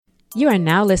You are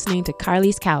now listening to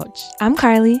Carly's Couch. I'm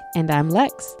Carly. And I'm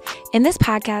Lex. In this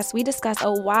podcast, we discuss a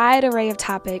wide array of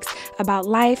topics about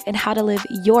life and how to live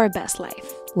your best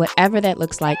life, whatever that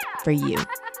looks like for you.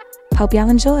 Hope y'all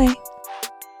enjoy.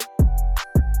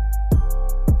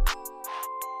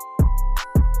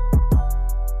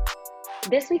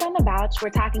 This week on The Couch, we're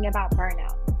talking about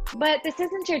burnout. But this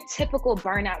isn't your typical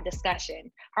burnout discussion.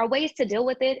 Our ways to deal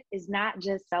with it is not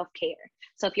just self-care.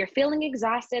 So if you're feeling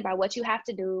exhausted by what you have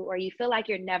to do, or you feel like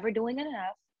you're never doing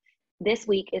enough, this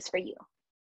week is for you.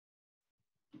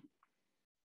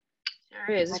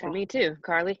 Sure is. It's for me too,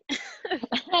 Carly.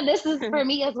 This is for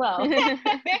me as well.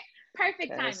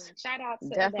 Perfect timing. Shout out to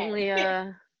definitely.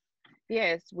 Yeah,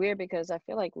 it's weird because I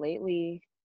feel like lately,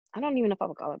 I don't even know if I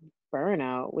would call it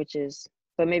burnout,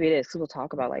 but maybe it is, because we'll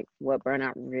talk about like what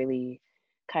burnout really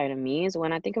kind of means.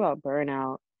 When I think about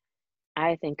burnout,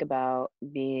 I think about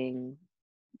being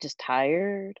just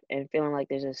tired and feeling like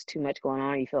there's just too much going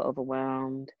on. You feel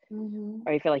overwhelmed,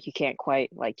 or you feel like you can't quite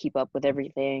like keep up with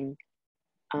everything.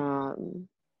 And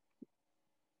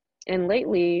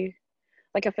lately,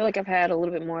 like I feel like I've had a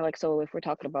little bit more, like, so if we're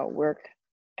talking about work,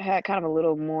 I had kind of a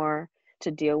little more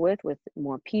to deal with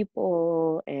more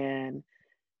people and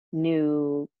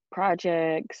new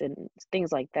projects and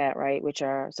things like that, right? Which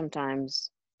are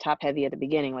sometimes top heavy at the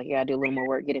beginning. Like you gotta do a little more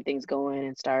work getting things going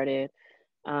and started.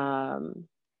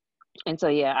 And so,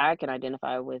 yeah, I can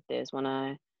identify with this. When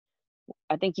I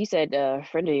think you said a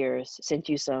friend of yours sent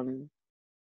you some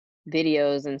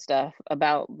videos and stuff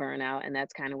about burnout, and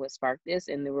that's kind of what sparked this.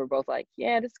 And then we're both like,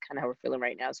 yeah, this is kind of how we're feeling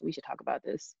right now, so we should talk about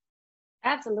this.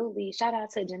 Absolutely. Shout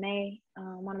out to Janae,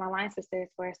 one of my line sisters,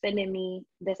 for sending me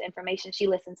this information. She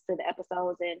listens to the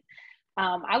episodes, and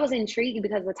I was intrigued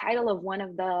because the title of one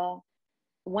of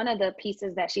the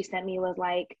pieces that she sent me was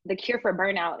like the cure for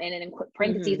burnout, and in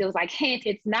parentheses it was like, hint,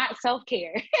 it's not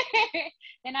self-care.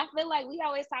 And I feel like we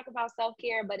always talk about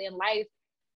self-care, but in life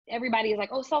everybody is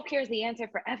like, oh, self-care is the answer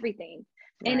for everything.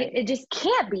 And Right. it just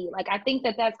can't be. Like, I think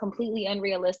that that's completely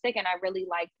unrealistic, and I really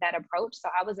like that approach. So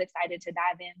I was excited to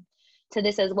dive in to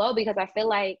this as well, because I feel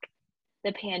like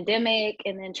the pandemic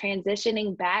and then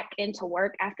transitioning back into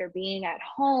work after being at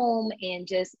home and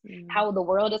just how the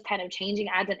world is kind of changing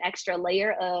adds an extra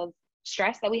layer of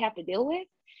stress that we have to deal with.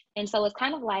 And so it's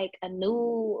kind of like a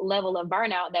new level of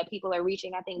burnout that people are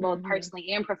reaching, I think, both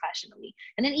personally and professionally.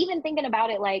 And then even thinking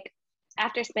about it, like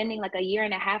after spending like a year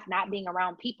and a half not being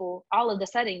around people, all of a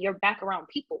sudden you're back around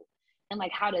people. And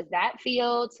like, how does that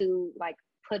feel to like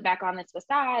put back on this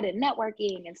facade and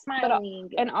networking and smiling?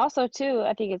 And also too,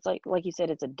 I think it's like you said,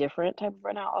 it's a different type of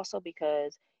burnout also,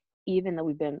 because even though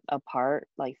we've been apart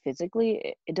like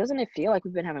physically, it doesn't feel like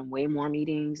we've been having way more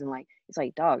meetings, and like it's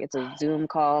like, dog, it's a Zoom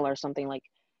call or something like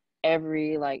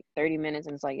every like 30 minutes,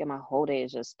 and it's like, yeah, my whole day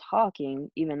is just talking,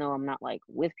 even though I'm not like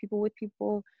with people.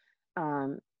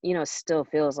 It still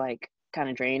feels like kind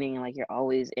of draining, and like you're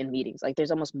always in meetings. Like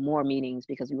there's almost more meetings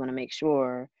because we want to make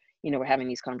sure we're having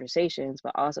these conversations,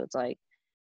 but also it's like,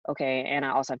 okay, and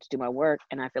I also have to do my work,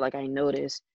 and I feel like I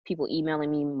notice people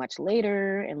emailing me much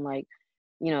later, and like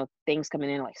things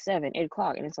coming in like 7-8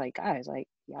 o'clock, and it's like, guys, like,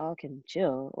 y'all can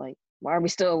chill. Like, why are we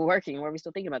still working? Why are we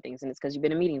still thinking about things? And it's because you've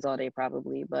been in meetings all day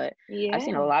probably. But yeah. I've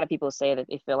seen a lot of people say that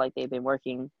they feel like they've been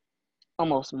working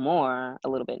almost more a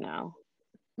little bit now.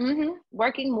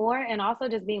 Working more, and also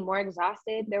just being more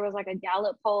exhausted. There was like a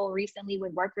Gallup poll recently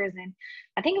with workers, and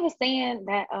I think it was saying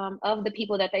that of the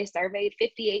people that they surveyed,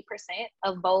 58%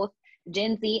 of both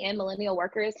Gen Z and millennial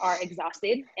workers are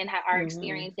exhausted and are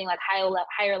experiencing like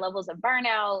higher levels of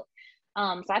burnout.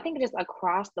 So I think just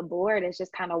across the board, it's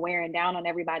just kind of wearing down on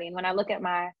everybody. And when I look at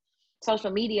my social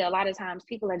media, a lot of times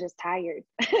people are just tired.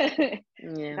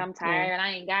 I'm tired and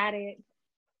I ain't got it.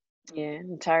 Yeah,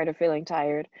 I'm tired of feeling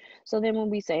tired. So then when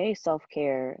we say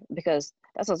self-care, because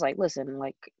that's what's like, listen,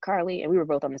 like Carly, and we were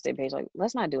both on the same page, like,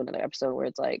 let's not do another episode where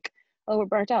it's like, oh, we're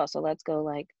burnt out, so let's go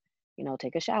like,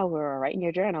 take a shower or write in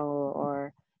your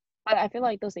journal, but I feel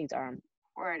like those things are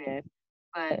important.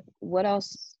 But what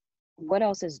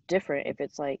else is different if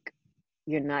it's like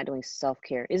you're not doing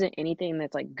self-care? Isn't anything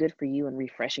that's like good for you and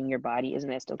refreshing your body, isn't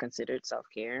that still considered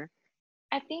self-care?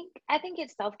 I think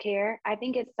it's self-care. I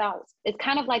think it's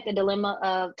kind of like the dilemma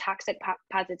of toxic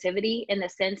positivity, in the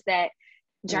sense that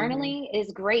journaling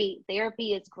is great,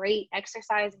 therapy is great,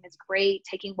 exercising is great,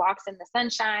 taking walks in the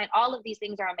sunshine, all of these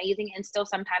things are amazing, and still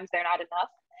sometimes they're not enough.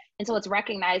 And so it's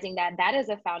recognizing that that is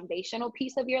a foundational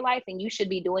piece of your life, and you should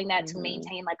be doing that to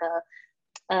maintain like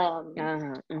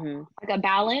like a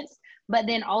balance. But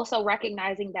then also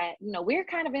recognizing that we're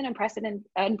kind of in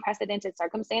unprecedented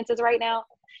circumstances right now.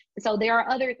 So there are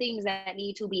other things that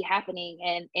need to be happening,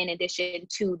 and in addition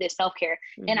to this self-care.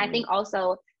 And I think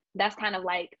also that's kind of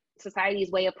like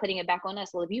society's way of putting it back on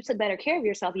us. Well, if you took better care of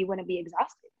yourself, you wouldn't be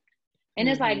exhausted. And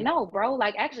it's like, no, bro,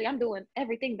 like actually I'm doing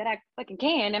everything that I fucking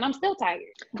can and I'm still tired.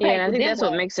 Yeah, Like, and I think that's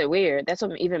what what? makes it weird. That's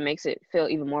what even makes it feel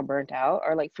even more burnt out.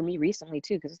 Or like for me recently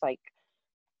too, because it's like,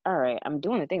 all right, I'm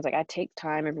doing the things. Like I take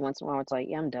time every once in a while. It's like,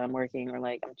 yeah, I'm done working, or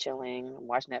like I'm chilling, I'm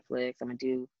watching Netflix, I'm gonna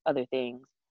do other things.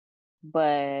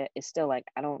 But it's still like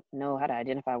I don't know how to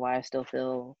identify why I still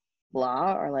feel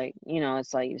blah, or like,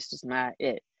 it's like it's just not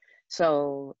it.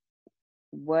 So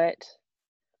what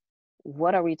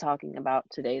are we talking about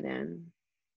today then,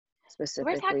 We're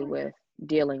specifically talking with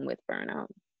dealing with burnout?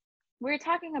 we're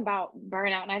talking about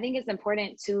burnout, and I think it's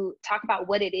important to talk about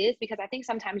what it is, because I think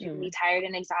sometimes you can be tired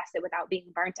and exhausted without being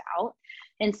burnt out.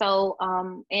 And so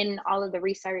in all of the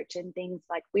research and things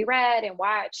like we read and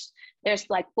watched, there's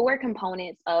like 4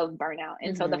 components of burnout.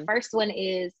 And so the first one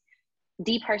is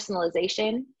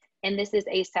depersonalization, and this is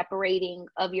a separating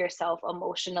of yourself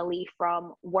emotionally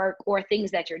from work or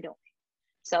things that you're doing.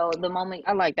 So the moment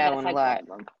I like that one a lot.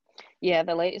 one of them. Yeah,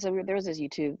 so there was this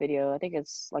YouTube video, I think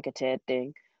it's like a TED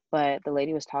thing, but the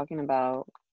lady was talking about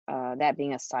that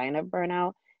being a sign of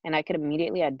burnout, and I could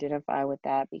immediately identify with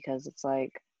that, because it's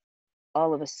like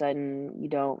all of a sudden you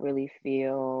don't really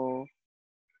feel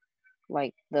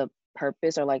like the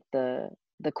purpose or like the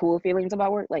cool feelings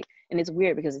about work. Like, and it's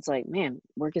weird because it's like, man,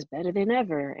 work is better than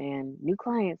ever and new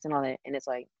clients and all that, and it's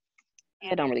like,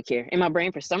 I don't really care. In my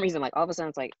brain, for some reason, like all of a sudden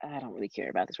it's like, I don't really care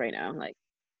about this right now. Like,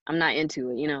 I'm not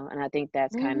into it, and I think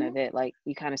that's kind of it. Like,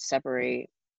 you kind of separate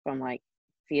from like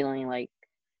feeling like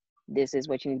this is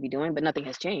what you need to be doing, but nothing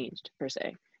has changed per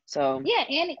se. So yeah,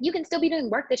 and you can still be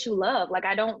doing work that you love. Like,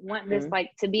 I don't want this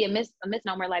like to be a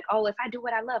misnomer, like, oh, if I do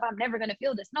what I love, I'm never gonna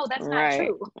feel this. No, that's not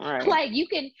true. Right. Like, you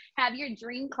can have your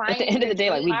dream client. At the end of the day,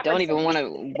 like, we don't even want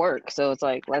to work, so it's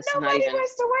like, let's not even. Nobody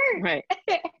wants to work.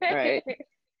 Right.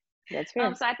 That's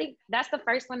fair. So I think that's the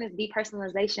first one, is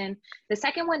depersonalization. The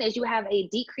second one is you have a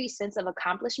decreased sense of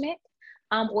accomplishment,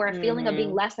 or a feeling of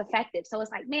being less effective. So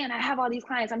it's like, man, I have all these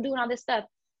clients, I'm doing all this stuff,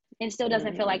 and still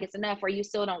doesn't feel like it's enough, or you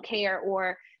still don't care,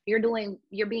 or you're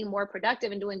being more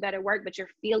productive and doing better work, but you're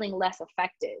feeling less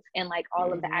effective in like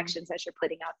all of the actions that you're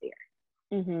putting out there.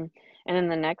 And then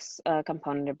the next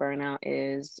component of burnout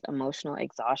is emotional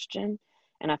exhaustion.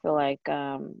 And I feel like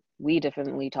we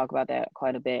definitely talk about that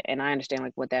quite a bit. And I understand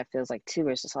like what that feels like too.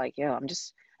 It's just like, I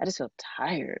just feel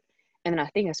tired. And then I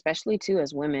think especially too,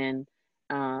 as women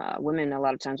a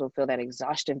lot of times will feel that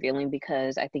exhaustion feeling,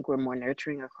 because I think we're more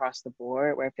nurturing across the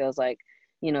board, where it feels like,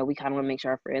 we kind of want to make sure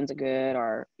our friends are good,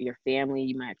 or your family,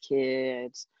 you might have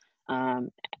kids. And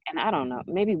I don't know,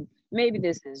 maybe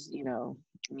this is,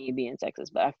 me being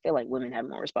sexist, but I feel like women have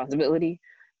more responsibility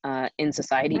in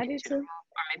society. I do too.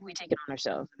 Or maybe we take it on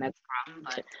ourselves, and that's the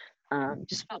problem. But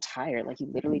just feel tired, like you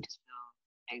literally just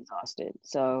feel exhausted.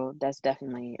 So that's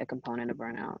definitely a component of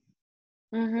burnout.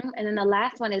 And then the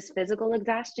last one is physical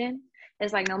exhaustion.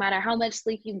 It's like, no matter how much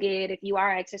sleep you get, if you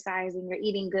are exercising, you're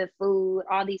eating good food,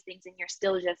 all these things, and you're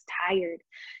still just tired.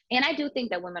 And I do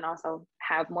think that women also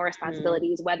have more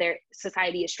responsibilities, whether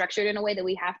society is structured in a way that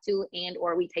we have to, and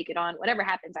or we take it on. Whatever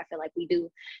happens, I feel like we do.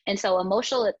 And so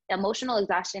emotional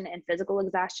exhaustion and physical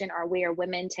exhaustion are where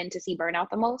women tend to see burnout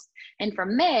the most. And for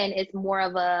men, it's more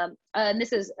of and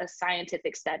this is a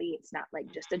scientific study, it's not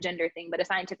like just a gender thing, but a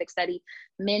scientific study.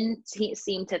 Men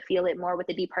seem to feel it more with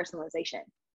the depersonalization.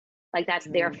 Like, that's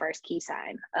their first key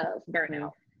sign of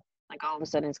burnout. Like, all of a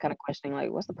sudden it's kind of questioning,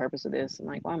 like, what's the purpose of this? And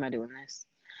like, why am I doing this?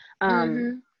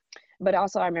 But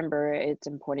also I remember it's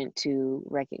important to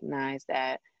recognize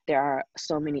that there are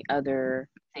so many other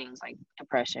things like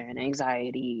depression and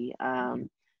anxiety.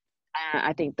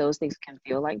 I think those things can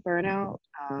feel like burnout.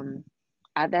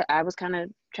 I was kind of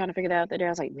trying to figure that out the other day. I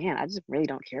was like, man, I just really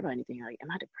don't care about anything. Like,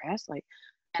 am I depressed? Like,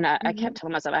 and I kept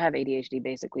telling myself, I have ADHD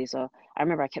basically. So I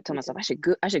remember I kept telling myself, I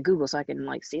should Google so I can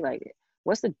like see like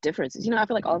what's the difference. I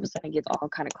feel like all of a sudden it gets all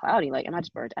kind of cloudy. Like, am I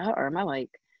just burnt out, or am I like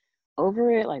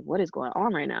over it? Like, what is going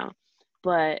on right now?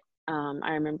 But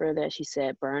I remember that she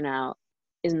said burnout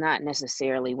is not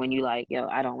necessarily when you like,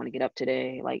 I don't want to get up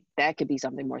today. Like, that could be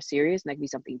something more serious, and that could be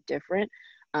something different.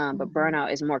 But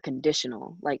burnout is more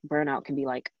conditional. Like, burnout can be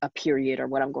like a period, or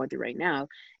what I'm going through right now.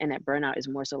 And that burnout is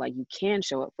more so like you can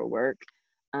show up for work.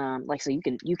 Like, so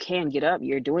you can get up,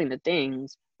 you're doing the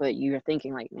things, but you're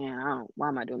thinking like, man, why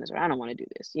am I doing this? Or I don't want to do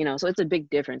this, So it's a big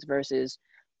difference versus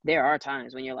there are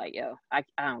times when you're like, I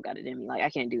don't got it in me. Like, I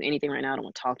can't do anything right now. I don't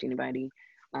want to talk to anybody.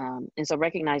 And so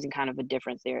recognizing kind of a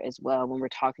difference there as well when we're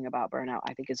talking about burnout,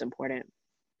 I think is important.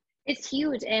 It's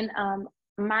huge. And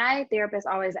my therapist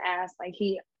always asks, like,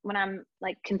 when I'm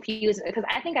like confused, because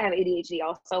I think I have ADHD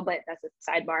also, but that's a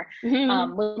sidebar.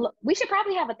 We should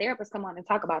probably have a therapist come on and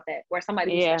talk about that, or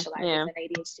somebody who specializes in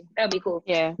ADHD. That would be cool.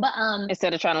 Yeah. But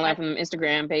instead of trying to learn from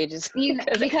Instagram pages, because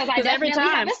I definitely every time,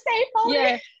 have a save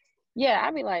folder. Yeah,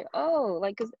 I'd be like, oh,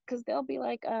 like, cause they'll be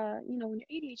like, you know, when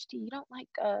you're ADHD, you don't like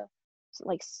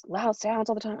loud sounds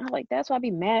all the time. I'm like, that's why I'd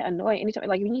be mad, annoyed anytime.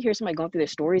 Like when you hear somebody going through their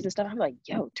stories and stuff, I'm like,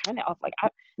 yo, turn that off. Like,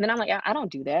 and then I'm like, I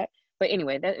don't do that. But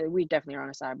anyway, that we definitely are on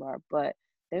a sidebar. But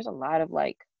there's a lot of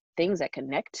like things that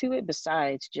connect to it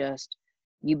besides just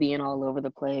you being all over the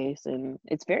place, and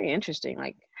it's very interesting,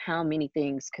 like how many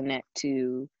things connect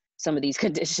to some of these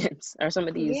conditions or some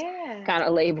of these kind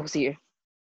of labels here.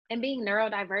 And being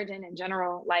neurodivergent in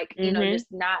general, like, you know, just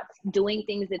not doing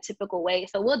things the typical way.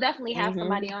 So we'll definitely have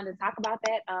somebody on to talk about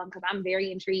that, because I'm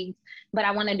very intrigued, but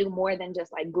I want to do more than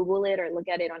just like Google it or look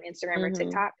at it on Instagram or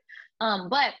TikTok.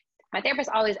 But my therapist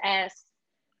always asks,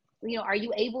 you know, are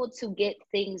you able to get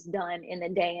things done in the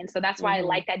day? And so that's why I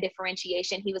like that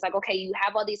differentiation. He was like, okay, you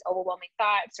have all these overwhelming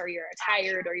thoughts, or you're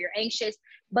tired, or you're anxious,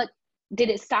 but did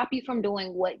it stop you from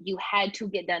doing what you had to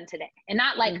get done today? And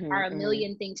not like our a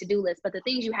million thing to-do list, but the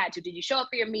things you had to. Did you show up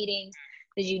for your meetings?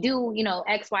 Did you do, you know,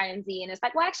 X, Y, and Z? And it's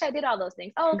like, well, actually I did all those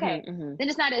things. Oh, okay. Then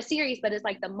it's not as serious, but it's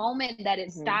like the moment that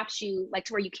it stops you, like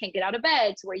to where you can't get out of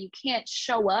bed, to where you can't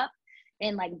show up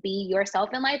and like be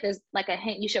yourself in life, is like a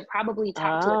hint. You should probably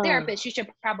talk to a therapist. You should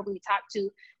probably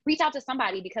reach out to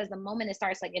somebody, because the moment it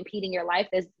starts like impeding your life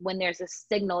is when there's a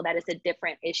signal that it's a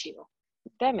different issue.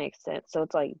 That makes sense. So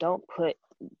it's like, don't put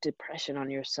depression on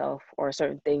yourself or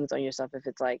certain things on yourself if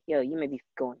it's like, yo, you may be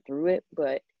going through it,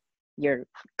 but you're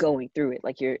going through it.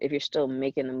 Like if you're still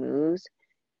making the moves,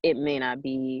 it may not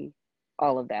be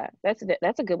all of that. That's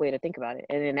a good way to think about it.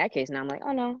 And in that case, now I'm like,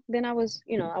 oh no, then I was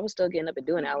still getting up and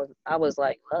doing it. I was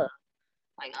like, I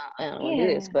don't want to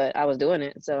do this, but I was doing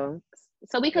it. So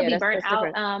we could be burnt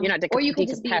out. You're not or you could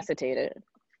just be decapacitated.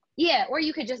 Yeah, or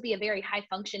you could just be a very high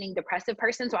functioning depressive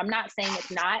person. So I'm not saying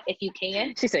it's not, if you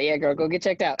can. She said, yeah, girl, go get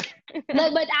checked out.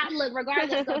 Look,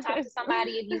 regardless, go talk to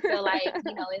somebody if you feel like,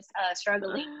 you know, it's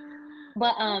struggling.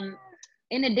 But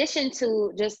in addition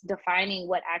to just defining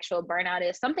what actual burnout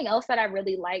is, something else that I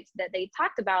really liked that they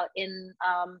talked about in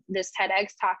this TEDx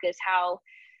talk is how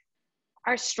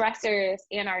our stressors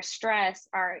and our stress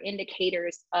are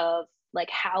indicators of like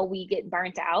how we get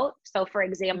burnt out. So for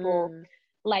example,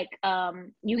 like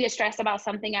you get stressed about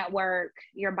something at work,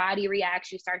 your body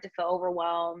reacts, you start to feel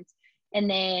overwhelmed, and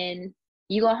then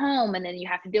you go home and then you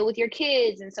have to deal with your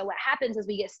kids. And so what happens is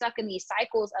we get stuck in these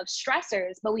cycles of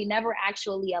stressors, but we never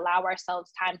actually allow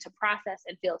ourselves time to process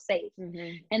and feel safe.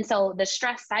 And so the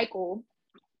stress cycle,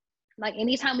 like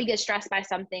anytime we get stressed by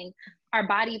something, our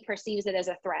body perceives it as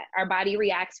a threat. Our body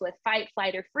reacts with fight,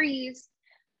 flight, or freeze.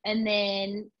 And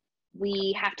then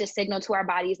we have to signal to our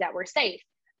bodies that we're safe.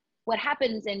 What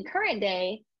happens in current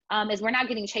day is we're not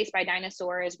getting chased by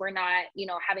dinosaurs. We're not, you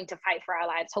know, having to fight for our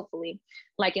lives, hopefully,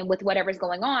 like in with whatever's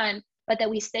going on, but that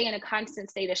we stay in a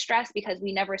constant state of stress because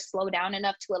we never slow down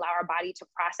enough to allow our body to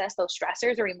process those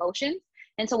stressors or emotions.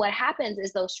 And so what happens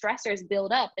is those stressors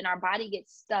build up and our body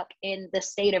gets stuck in the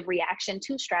state of reaction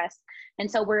to stress. And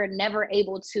so we're never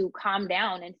able to calm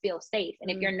down and feel safe.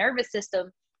 And if your nervous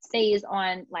system stays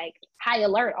on like high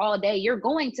alert all day, you're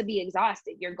going to be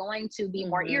exhausted. You're going to be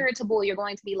more irritable. You're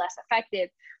going to be less effective.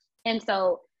 And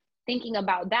so thinking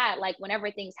about that, like whenever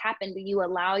things happen, do you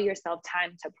allow yourself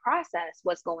time to process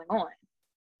what's going on?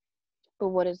 But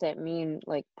what does that mean,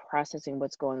 like processing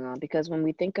what's going on? Because when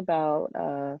we think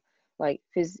about like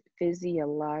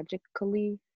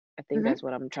physiologically, I think that's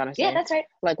what I'm trying to say. Yeah, that's right.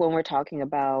 Like when we're talking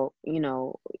about, you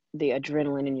know, the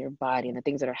adrenaline in your body and the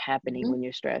things that are happening when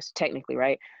you're stressed, technically,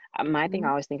 right? My thing I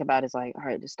always think about is like, all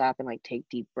right, to stop and like take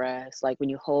deep breaths. Like when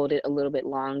you hold it a little bit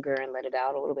longer and let it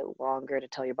out a little bit longer to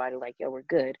tell your body like, yo, we're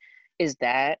good. Is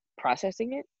that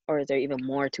processing it? Or is there even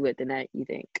more to it than that, you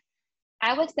think?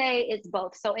 I would say it's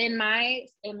both. So in my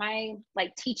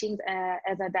like teachings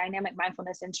as a dynamic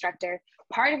mindfulness instructor,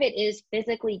 part of it is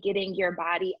physically getting your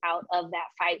body out of that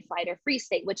fight, flight, or freeze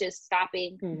state, which is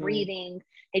stopping, breathing.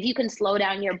 If you can slow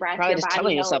down your breath, probably your just body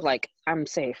telling knows. yourself like, I'm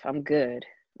safe, I'm good.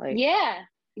 Like, yeah,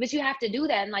 but you have to do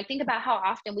that. And like, think about how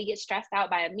often we get stressed out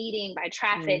by a meeting, by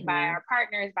traffic, by our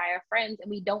partners, by our friends, and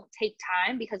we don't take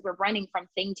time because we're running from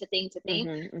thing to thing to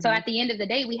thing. So at the end of the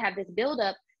day, we have this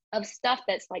buildup of stuff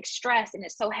that's like stress and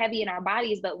it's so heavy in our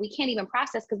bodies, but we can't even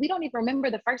process because we don't even remember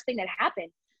the first thing that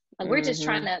happened. Like we're just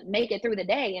trying to make it through the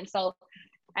day. And so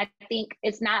I think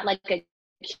it's not like a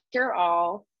cure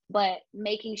all, but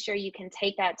making sure you can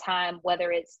take that time,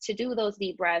 whether it's to do those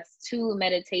deep breaths, to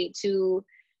meditate, to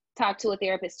talk to a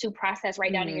therapist, to process,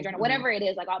 write down in your journal, whatever it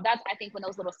is. Like all that's, I think when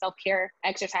those little self-care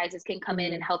exercises can come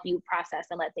in and help you process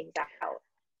and let things out.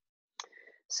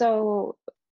 So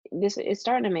this it's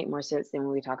starting to make more sense than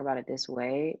when we talk about it this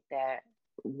way, that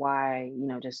why,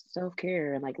 just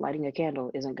self-care and like lighting a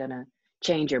candle isn't gonna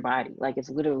change your body. Like it's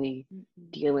literally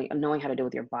knowing how to deal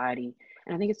with your body.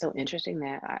 And I think it's so interesting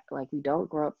that we don't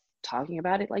grow up talking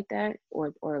about it like that,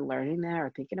 or learning that,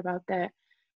 or thinking about that.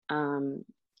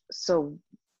 So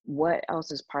what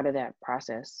else is part of that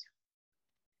process?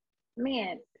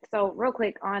 Man, so real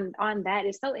quick on that,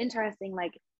 it's so interesting.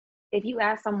 Like if you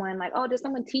ask someone like, oh, did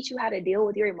someone teach you how to deal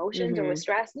with your emotions or with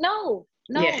stress? No,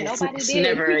 Yes, nobody it's did.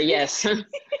 never a yes.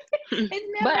 It's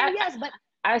never a yes, but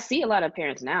I see a lot of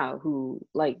parents now who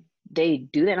like they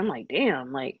do that. I'm like,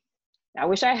 damn, like I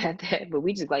wish I had that, but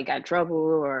we just like got in trouble,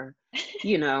 or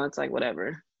it's like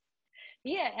whatever.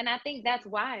 Yeah, and I think that's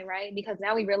why, right? Because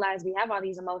now we realize we have all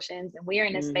these emotions and we're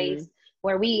in a space Mm-hmm.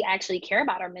 where we actually care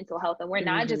about our mental health, and we're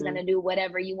not just going to do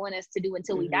whatever you want us to do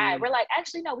until we die. We're like,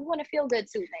 actually, no, we want to feel good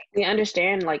too. We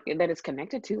understand like that it's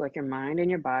connected to like your mind and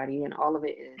your body, and all of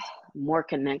it is more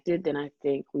connected than I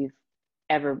think we've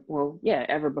ever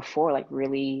before like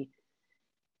really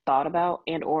thought about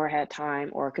and or had time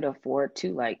or could afford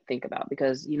to like think about,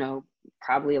 because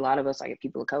probably a lot of us, like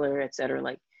people of color, etc.,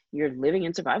 like you're living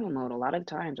in survival mode a lot of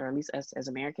times, or at least us as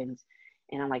Americans.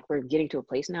 And I'm like, we're getting to a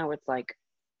place now where it's like,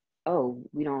 oh,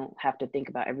 we don't have to think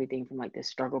about everything from like this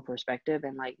struggle perspective,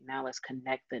 and like now let's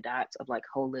connect the dots of like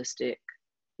holistic,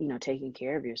 taking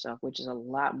care of yourself, which is a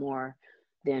lot more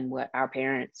than what our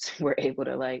parents were able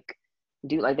to like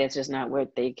do. Like that's just not where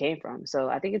they came from. So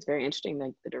I think it's very interesting,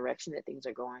 like the direction that things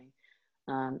are going.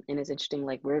 And it's interesting,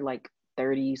 like we're like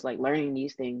 30s, like learning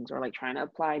these things or like trying to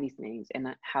apply these things, and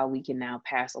how we can now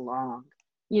pass along,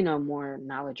 more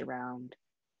knowledge around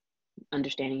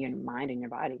understanding your mind and your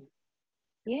body.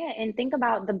 Yeah, and think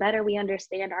about the better we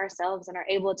understand ourselves and are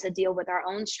able to deal with our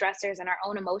own stressors and our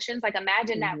own emotions. Like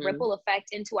imagine that ripple effect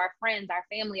into our friends, our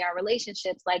family, our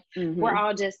relationships. Like we're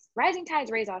all just rising tides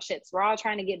raise all ships. We're all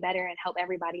trying to get better and help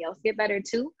everybody else get better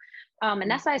too. And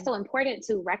that's why it's so important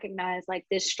to recognize like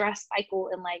this stress cycle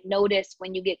and like notice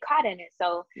when you get caught in it.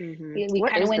 So we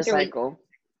kind of went through cycle.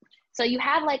 So you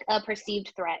have like a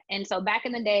perceived threat. And so back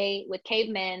in the day with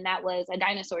cavemen, that was a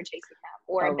dinosaur chasing them,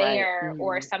 or a bear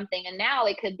or something. And now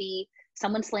it could be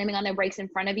someone slamming on their brakes in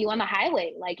front of you on the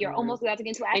highway. Like you're almost about to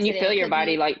get into an accident. And you feel your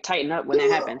body like tighten up when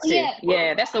that happens too.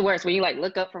 Yeah, that's the worst. When you like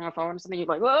look up from a phone or something, you're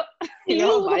like, whoa, your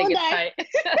whole body gets tight.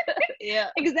 Yeah,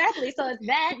 exactly. So it's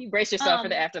that. You brace yourself for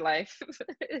the afterlife.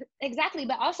 Exactly.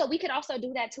 But also we could also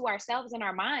do that to ourselves and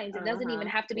our minds. It doesn't even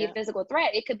have to be a physical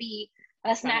threat. It could be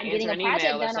us not getting a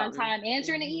project done on time,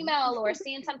 answering an email, or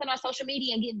seeing something on social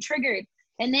media and getting triggered.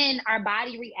 And then our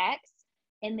body reacts.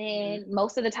 And then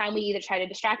most of the time we either try to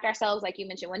distract ourselves, like you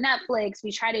mentioned with Netflix,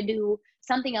 we try to do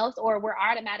something else, or we're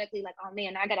automatically like, oh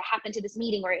man, I got to hop into this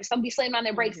meeting, or if somebody slammed on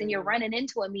their brakes and you're running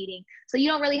into a meeting. So you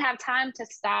don't really have time to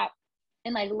stop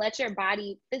and like let your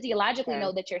body physiologically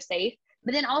know that you're safe,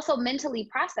 but then also mentally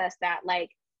process that,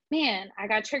 like, man, I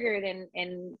got triggered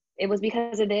and it was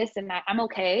because of this, and I'm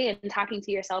okay, and talking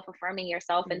to yourself, affirming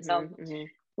yourself. And so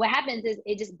what happens is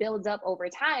it just builds up over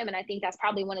time. And I think that's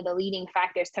probably one of the leading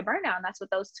factors to burnout. And that's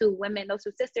what those two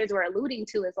sisters were alluding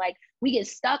to, is like, we get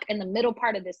stuck in the middle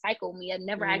part of this cycle. We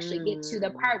never actually get to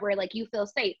the part where like you feel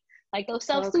safe, like those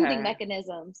self-soothing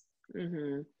mechanisms.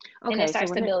 Okay, and it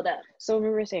starts to build up. So when we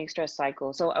were saying stress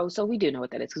cycle, so we do know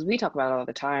what that is, because we talk about it all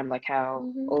the time, like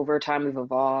how over time we've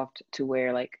evolved to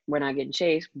where like we're not getting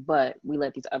chased, but we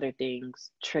let these other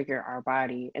things trigger our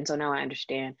body. And so now I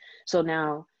understand. So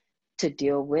now to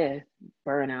deal with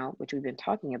burnout, which we've been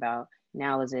talking about,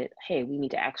 now is it, hey, we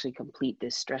need to actually complete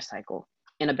this stress cycle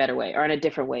in a better way, or in a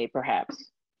different way, perhaps.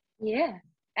 Yeah,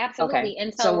 absolutely. Okay.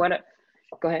 And so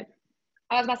go ahead.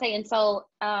 I was about to say, and so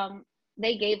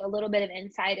they gave a little bit of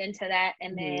insight into that.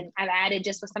 And then I've added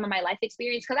just with some of my life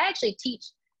experience, because I actually teach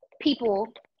people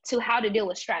to how to deal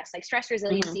with stress. Like stress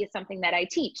resiliency is something that I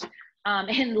teach.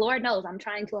 And Lord knows I'm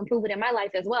trying to improve it in my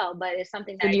life as well, but it's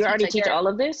something that so you already teach all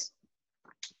of this?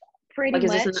 Pretty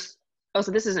much.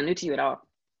 So this isn't new to you at all?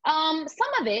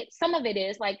 Some of it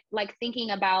is like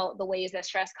thinking about the ways that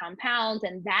stress compounds,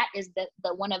 and that is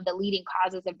the one of the leading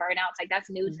causes of burnouts. Like that's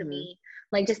new to me,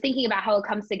 like just thinking about how it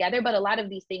comes together. But a lot of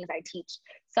these things I teach.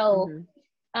 So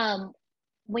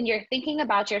when you're thinking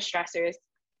about your stressors,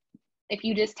 if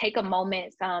you just take a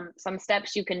moment, some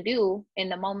steps you can do in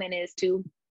the moment is to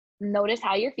notice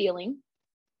how you're feeling,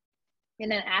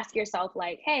 and then ask yourself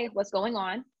like, hey, what's going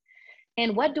on?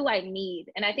 And what do I need?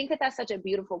 And I think that that's such a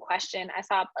beautiful question. I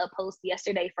saw a post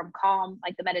yesterday from Calm,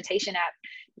 like the meditation app.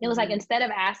 It was like, instead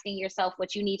of asking yourself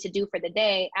what you need to do for the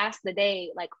day, ask the day,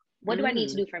 like, what do I need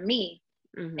to do for me?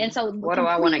 And so what do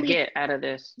I want to get out of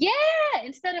this? Yeah.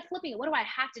 Instead of flipping it, what do I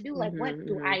have to do? Like, what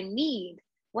do I need?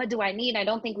 What do I need? I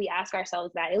don't think we ask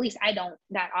ourselves that. At least I don't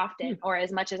that often or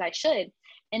as much as I should.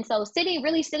 And so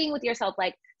really sitting with yourself,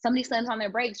 like somebody slams on their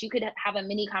brakes, you could have a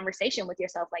mini conversation with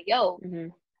yourself. Like, yo,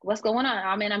 what's going on?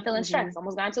 I mean, I'm feeling stressed.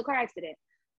 Almost got into a car accident.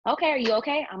 Okay. Are you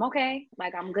okay? I'm okay.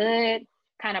 Like, I'm good.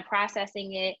 Kind of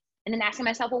processing it. And then asking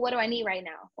myself, well, what do I need right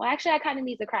now? Well, actually, I kind of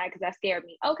need to cry because that scared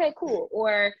me. Okay, cool.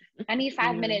 Or I need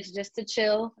 5 minutes just to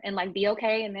chill and like be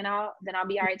okay. And then I'll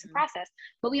be all right to process.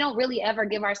 But we don't really ever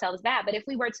give ourselves that. But if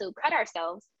we were to cut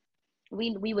ourselves,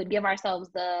 we would give ourselves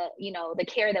the, you know, the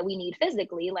care that we need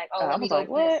physically. Like, oh, let me go. Like,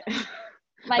 what?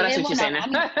 Like, that's what you're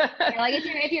saying. Like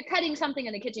if you're cutting something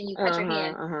in the kitchen, you cut your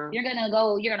hand. You're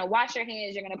gonna wash your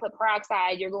hands. You're gonna put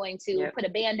peroxide. You're going to put a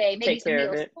Band-Aid, maybe some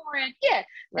Neosporin. Yeah.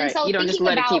 Right. And so you don't just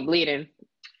let it keep bleeding.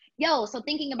 So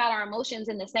thinking about our emotions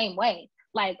in the same way.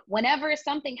 Like whenever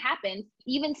something happens,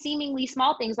 even seemingly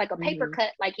small things like a paper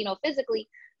cut, like, you know, physically,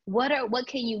 what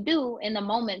can you do in the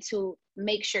moment to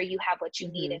make sure you have what you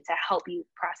need and to help you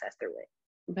process through it?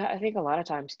 But I think a lot of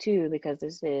times too, because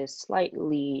this is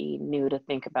slightly new to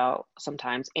think about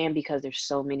sometimes, and because there's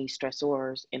so many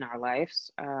stressors in our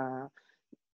lives,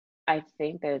 I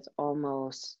think that it's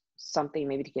almost something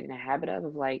maybe to get in a habit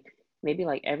of like, maybe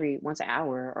like every once an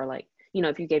hour, or like, you know,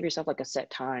 if you gave yourself like a set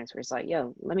times where it's like,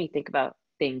 yo, let me think about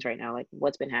things right now, like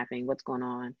what's been happening, what's going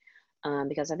on.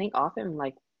 Because I think often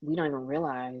like we don't even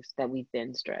realize that we've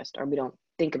been stressed, or we don't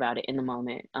think about it in the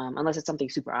moment, unless it's something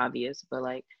super obvious. But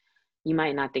like, you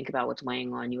might not think about what's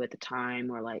weighing on you at the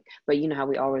time, or like, but you know how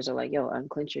we always are like, yo,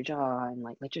 unclench your jaw and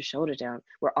like let your shoulders down.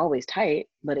 We're always tight,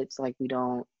 but it's like we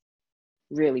don't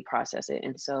really process it.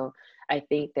 And so I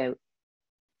think that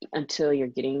until you're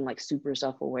getting like super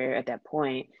self-aware at that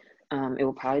point, it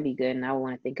will probably be good. And I would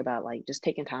want to think about like just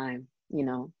taking time, you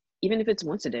know, even if it's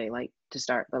once a day, like to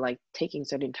start, but like taking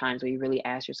certain times where you really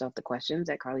ask yourself the questions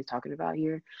that Carly's talking about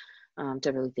here,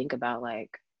 to really think about like,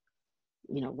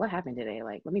 you know, what happened today?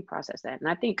 Like, let me process that. And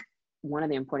I think one of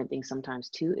the important things sometimes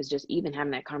too is just even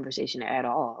having that conversation at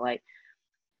all. Like,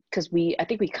 because I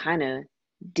think we kind of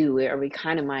do it, or we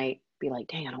kind of might be like,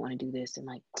 dang, I don't want to do this. And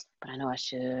like, but I know I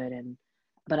should,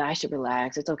 but I should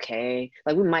relax. It's okay.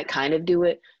 Like we might kind of do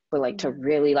it, but like to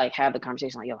really like have the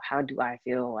conversation, like, yo, how do I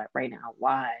feel like right now?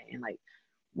 Why? And like,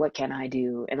 what can I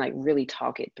do? And like really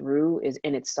talk it through is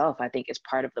in itself, I think is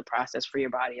part of the process for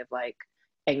your body of like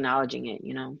acknowledging it,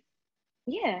 you know?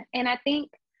 Yeah. And I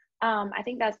think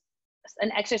that's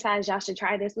an exercise y'all should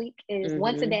try this week is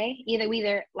once a day,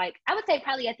 either like, I would say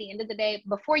probably at the end of the day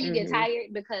before you get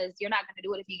tired, because you're not going to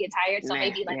do it if you get tired. So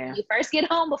maybe like when you first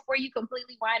get home, before you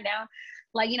completely wind down,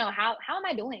 like, you know, how am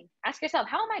I doing? Ask yourself,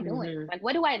 how am I doing? Like,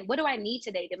 what do I need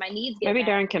today? Did my needs get maybe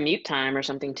met? during commute time or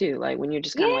something too, like when you're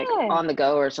just kind of like on the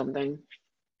go or something.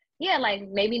 Yeah, like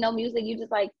maybe no music, you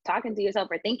just like talking to yourself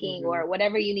or thinking or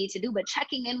whatever you need to do, but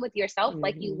checking in with yourself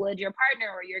like you would your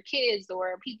partner or your kids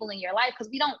or people in your life, because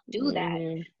we don't do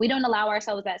that. We don't allow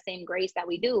ourselves that same grace that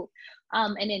we do.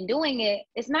 And in doing it,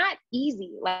 it's not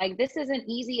easy. Like this isn't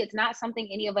easy. It's not something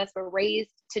any of us were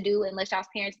raised to do, unless y'all's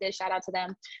parents did. Shout out to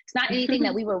them. It's not anything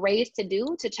that we were raised to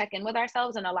do, to check in with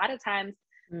ourselves. And a lot of times,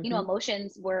 you know,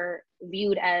 emotions were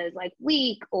viewed as like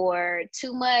weak or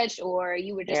too much, or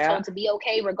you were just told to be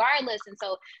okay regardless. And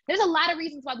so there's a lot of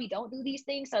reasons why we don't do these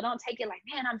things. So don't take it like,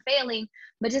 man, I'm failing,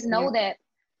 but just know that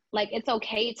like, it's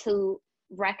okay to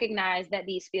recognize that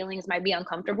these feelings might be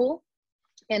uncomfortable,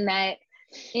 and that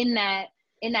in that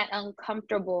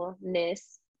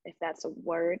uncomfortableness, if that's a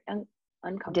word,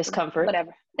 uncomfortable, discomfort,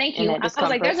 whatever. Thank you. I was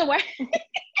like, there's a word.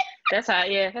 That's how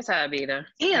I be though.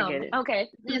 Damn. Okay.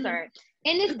 It's all right.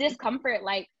 In this discomfort,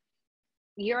 like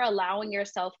you're allowing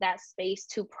yourself that space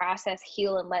to process,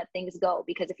 heal, and let things go.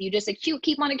 Because if you just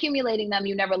keep on accumulating them,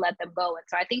 you never let them go. And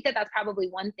so I think that that's probably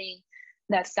one thing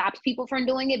that stops people from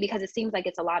doing it, because it seems like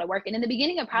it's a lot of work. And in the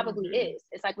beginning, it probably is.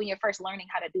 It's like when you're first learning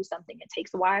how to do something, it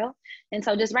takes a while. And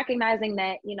so just recognizing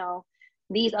that, you know,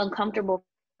 these uncomfortable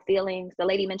feelings, the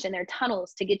lady mentioned, they're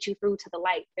tunnels to get you through to the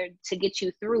light. They're to get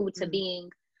you through to being,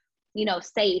 you know,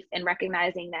 safe, and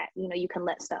recognizing that, you know, you can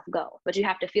let stuff go, but you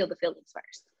have to feel the feelings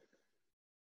first.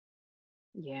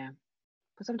 Yeah.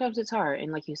 But sometimes it's hard.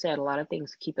 And like you said, a lot of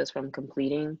things keep us from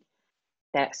completing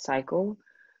that cycle.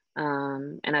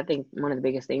 And I think one of the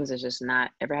biggest things is just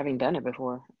not ever having done it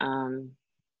before.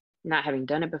 Not having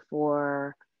done it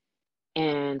before.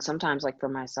 And sometimes like for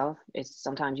myself, it's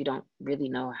sometimes you don't really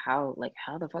know how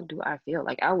the fuck do I feel?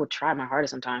 Like I will try my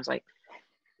hardest sometimes, like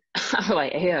I'm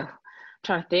like, yeah, I'm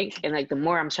trying to think. And like, the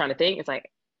more I'm trying to think, it's like,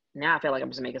 now I feel like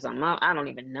I'm just making something up. I don't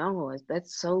even know.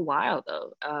 That's so wild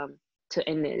though.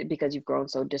 Because you've grown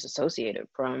so disassociated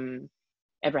from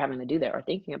ever having to do that or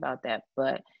thinking about that.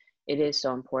 But it is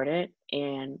so important.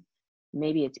 And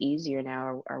maybe it's easier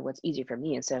now, or what's easier for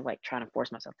me, instead of like trying to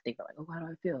force myself to think about like, oh, how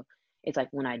do I feel? It's like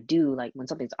when I do, like when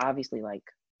something's obviously like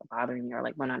bothering me, or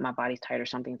like when my body's tight or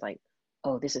something, it's like,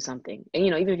 oh, this is something. And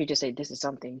even if you just say this is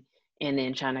something, and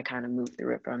then trying to kind of move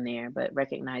through it from there, but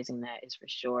recognizing that is for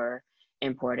sure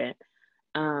important.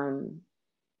 Um,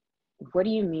 what do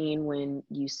you mean when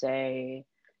you say,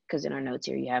 because in our notes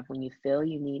here you have, when you feel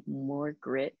you need more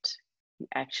grit, you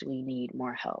actually need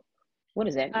more help. What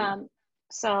does that mean?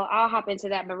 So I'll hop into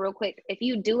that, but real quick, if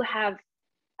you do have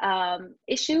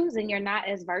issues and you're not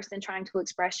as versed in trying to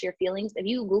express your feelings, if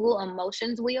you Google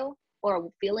emotions wheel or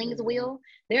feelings wheel,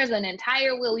 there's an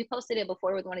entire wheel. We posted it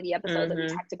before with one of the episodes that we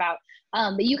talked about.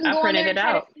 But you can I go on printed there and it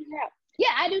try out. to figure out.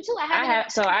 Yeah, I do too.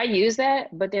 So I use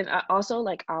that, but then I also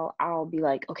like I'll be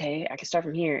like, okay, I can start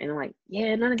from here, and I'm like,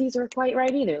 yeah, none of these are quite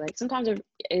right either. Like sometimes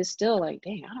it's still like,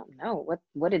 dang, I don't know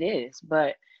what it is,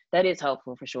 but that is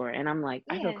helpful for sure. And I'm like,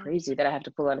 I feel crazy that I have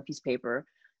to pull out a piece of paper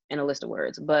and a list of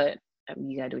words, but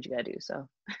you gotta do what you gotta do. So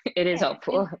it is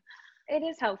helpful. It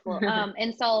is helpful.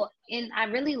 And I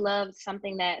really loved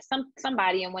something that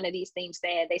somebody in one of these things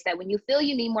said. They said, when you feel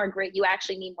you need more grit, you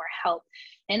actually need more help.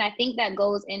 And I think that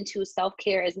goes into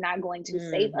self-care is not going to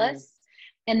save us.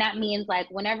 And that means like,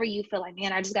 whenever you feel like,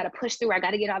 man, I just got to push through, I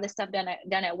got to get all this stuff done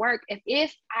at work.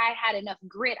 If I had enough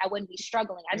grit, I wouldn't be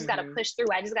struggling. I just got to push through.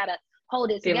 I just got to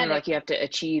hold it together. Feeling like you have to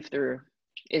achieve through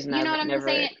is not, you know what I'm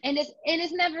saying? It. And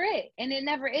it's never it. And it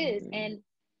never is. And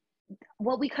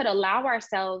what we could allow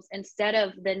ourselves, instead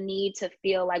of the need to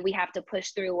feel like we have to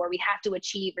push through or we have to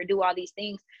achieve or do all these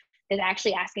things, is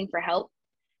actually asking for help,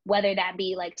 whether that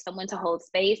be like someone to hold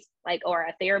space, like, or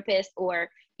a therapist, or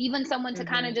even someone to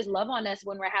kind of just love on us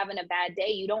when we're having a bad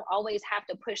day. You don't always have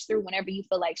to push through whenever you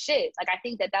feel like shit. Like, I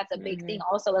think that that's a big thing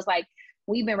also. It's like,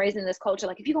 we've been raised in this culture,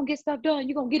 like, if you're gonna get stuff done,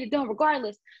 you're gonna get it done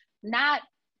regardless. Not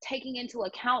taking into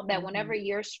account that whenever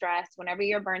you're stressed, whenever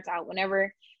you're burnt out,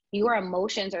 whenever your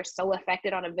emotions are so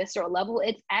affected on a visceral level,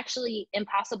 it's actually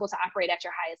impossible to operate at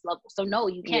your highest level. So no,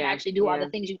 you can't actually do all the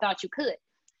things you thought you could.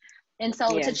 And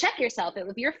so to check yourself,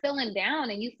 if you're feeling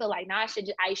down and you feel like, nah,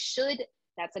 I should,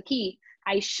 that's a key.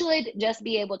 I should just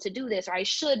be able to do this, or I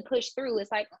should push through.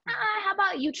 It's like, how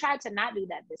about you try to not do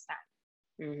that this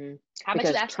time? How about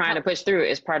because trying to push through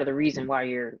is part of the reason why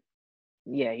you're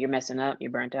messing up,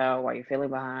 you're burnt out, why you're feeling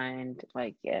behind.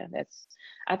 Like,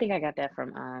 I think I got that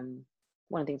from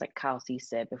one of the things like Kyle C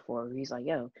said before. He's like,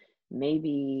 yo,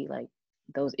 maybe like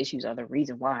those issues are the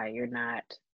reason why you're not,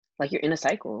 like, you're in a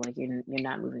cycle, like you're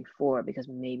not moving forward, because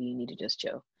maybe you need to just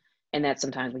chill. And that's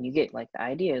sometimes when you get like the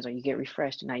ideas, or you get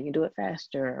refreshed and now you can do it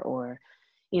faster, or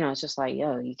it's just like,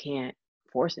 yo, you can't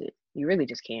force it. You really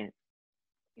just can't.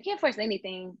 You can't force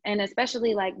anything. And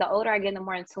especially like the older I get, the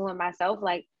more in tune with myself.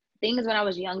 Like, things when I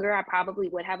was younger, I probably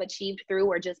would have achieved through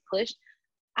or just pushed.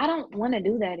 I don't want to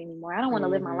do that anymore. I don't want to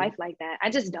live my life like that. I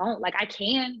just don't. Like, I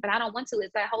can, but I don't want to.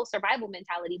 It's that whole survival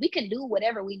mentality. We can do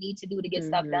whatever we need to do to get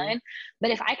stuff done.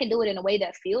 But if I can do it in a way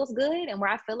that feels good and where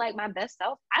I feel like my best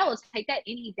self, I will take that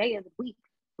any day of the week,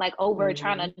 like, over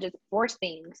trying to just force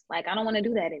things. Like, I don't want to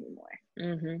do that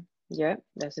anymore. Yeah,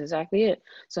 that's exactly it.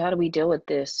 So how do we deal with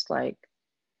this, like,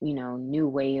 new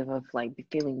wave of like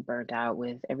feeling burnt out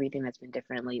with everything that's been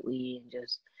different lately, and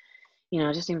just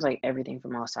it just seems like everything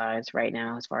from all sides right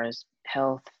now, as far as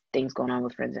health, things going on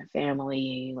with friends and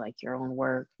family, like your own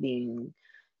work being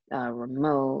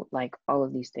remote, like all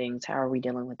of these things. How are we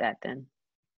dealing with that then?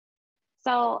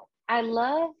 So I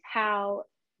love how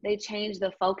they change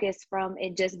the focus from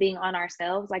it just being on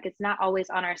ourselves. Like, it's not always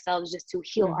on ourselves just to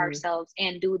heal ourselves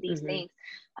and do these things.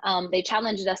 They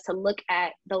challenged us to look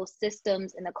at those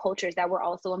systems and the cultures that we're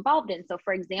also involved in. So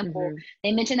for example,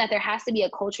 they mentioned that there has to be a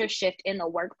culture shift in the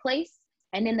workplace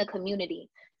and in the community.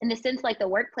 In the sense, like, the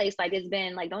workplace, like, it's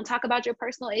been like, don't talk about your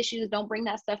personal issues, don't bring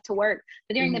that stuff to work.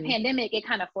 But during the pandemic, it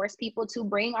kind of forced people to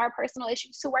bring our personal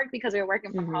issues to work, because we were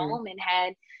working from home and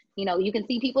had, you can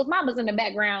see people's mamas in the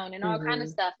background and all kind of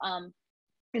stuff.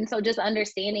 And so just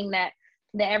understanding that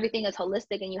everything is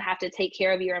holistic, and you have to take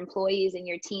care of your employees and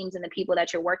your teams and the people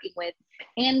that you're working with,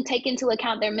 and take into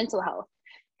account their mental health.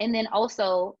 And then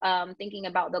also thinking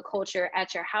about the culture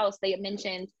at your house. They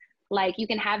mentioned, like, you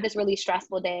can have this really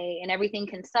stressful day and everything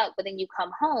can suck, but then you come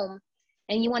home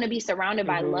and you want to be surrounded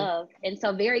by Mm-hmm. love. And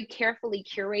so very carefully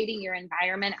curating your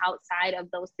environment outside of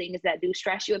those things that do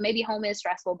stress you. And maybe home is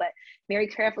stressful, but very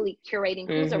carefully curating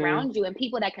who's Mm-hmm. around you and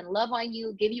people that can love on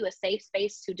you, give you a safe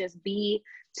space to just be,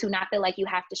 to not feel like you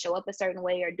have to show up a certain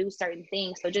way or do certain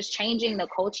things. So just changing the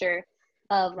culture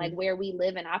of like where we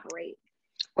live and operate.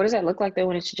 What does that look like though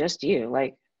when it's just you?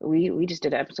 Like we just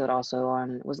did an episode also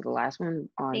on, was it the last one,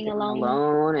 on Being feeling alone.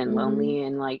 alone and Mm-hmm. lonely,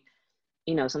 and like,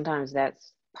 you know, sometimes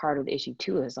that's part of the issue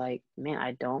too, is like, man,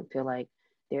 I don't feel like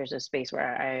there's a space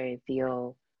where I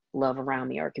feel love around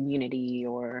me or community,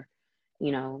 or,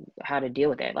 you know, how to deal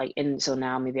with it. Like, and so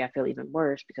now maybe I feel even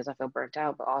worse because I feel burnt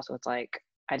out, but also it's like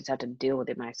I just have to deal with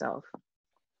it myself.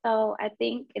 So I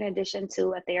think in addition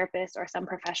to a therapist or some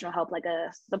professional help, like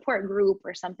a support group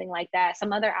or something like that,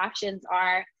 some other options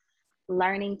are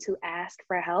learning to ask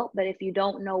for help. But if you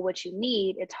don't know what you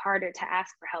need, it's harder to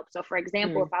ask for help. So for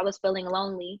example, Mm. if I was feeling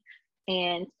lonely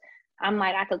and I'm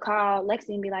like, I could call Lexi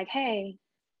and be like, hey,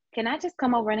 can I just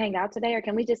come over and hang out today? Or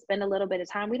can we just spend a little bit of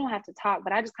time? We don't have to talk,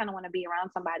 but I just kind of want to be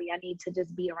around somebody. I need to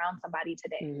just be around somebody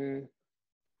today. Mm-hmm.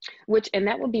 Which, and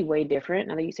that would be way different.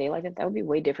 Now that you say it like that, that would be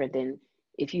way different than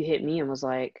if you hit me and was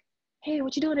like, "Hey,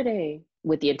 what you doing today?"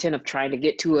 With the intent of trying to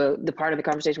get to the part of the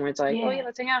conversation where it's like, "Oh Yeah. yeah,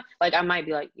 let's hang out." Like I might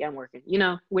be like, "Yeah, I'm working," you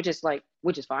know, which is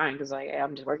fine because like,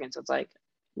 I'm just working. So it's like,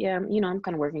 yeah, you know, I'm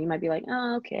kind of working. You might be like,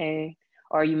 "Oh, okay,"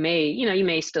 or you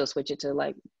may still switch it to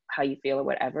like how you feel or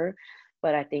whatever.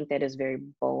 But I think that is very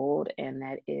bold, and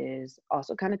that is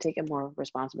also kind of taking more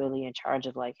responsibility in charge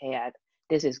of like, "Hey,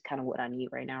 this is kind of what I need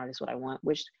right now, or this is what I want,"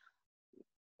 which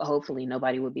hopefully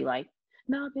nobody would be like,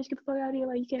 "No, bitch, get the fuck out of here!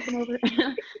 Like, you can't come over.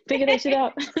 Figure that shit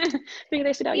out. Figure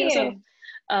that shit out Yeah. yourself."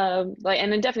 Like,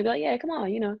 and then definitely be like, "Yeah, come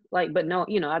on," you know, like, but no,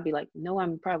 you know, I'd be like, "No,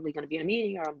 I'm probably gonna be in a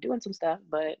meeting or I'm doing some stuff,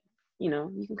 but you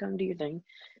know, you can come do your thing."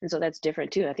 And so that's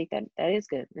different too. I think that that is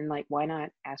good. And like, why not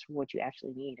ask for what you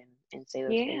actually need and say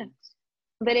those Yeah. things?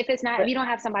 But if it's not, if But you don't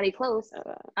have somebody close,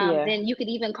 yeah. then you could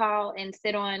even call and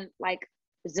sit on like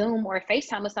Zoom or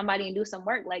FaceTime with somebody and do some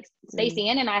work. Like Mm-hmm. Stacey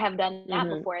Ann and I have done that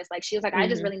Mm-hmm. before. It's like she was like, I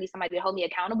just Mm-hmm. really need somebody to hold me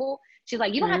accountable. She's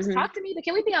like, you don't have to Mm-hmm. talk to me, but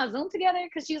can we be on Zoom together?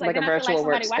 Because she was like, Like a then I feel like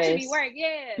virtual somebody watching me workspace. work.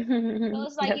 Yeah. So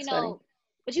it's like, That's funny.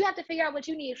 but you have to figure out what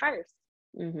you need first.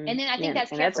 Mm-hmm. And then I think Yeah,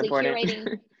 that's and that's carefully important.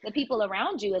 curating the people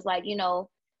around you is like,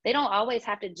 they don't always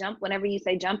have to jump whenever you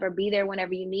say jump or be there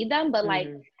whenever you need them. But like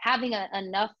Mm-hmm. having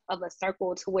enough of a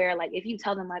circle to where like, if you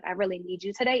tell them like, I really need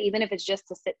you today, even if it's just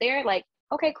to sit there, like,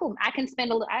 okay, cool. I can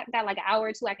spend I've got like an hour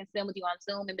or two I can spend with you on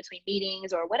Zoom in between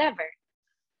meetings or whatever.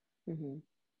 Mm-hmm.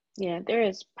 Yeah, there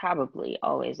is probably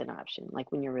always an option,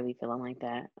 like when you're really feeling like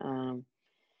that. And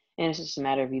it's just a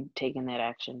matter of you taking that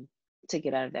action to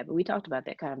get out of that. But we talked about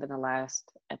that kind of in the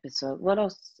last episode. What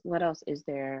else is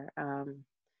there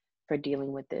for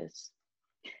dealing with this?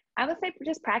 I would say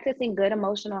just practicing good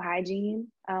emotional hygiene.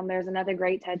 There's another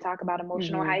great TED talk about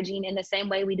emotional Mm-hmm. hygiene. In the same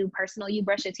way we do personal, you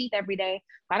brush your teeth every day.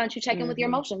 Why don't you check in with your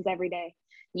Mm-hmm. emotions every day?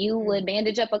 You Mm-hmm. would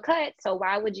bandage up a cut. So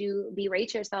why would you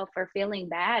berate yourself for feeling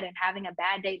bad and having a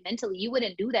bad day mentally? You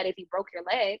wouldn't do that if you broke your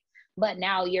leg, but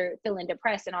now you're feeling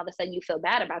depressed and all of a sudden you feel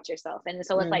bad about yourself. And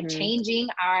so it's like Mm-hmm. changing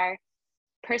our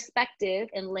perspective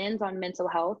and lens on mental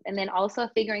health, and then also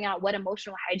figuring out what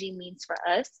emotional hygiene means for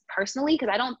us personally,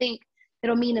 because I don't think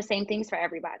it'll mean the same things for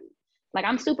everybody. Like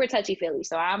I'm super touchy feely,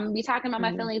 so I'm be talking about my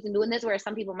Mm-hmm. feelings and doing this where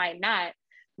some people might not.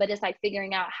 But it's like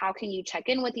figuring out how can you check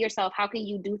in with yourself, how can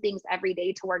you do things every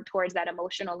day to work towards that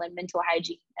emotional and mental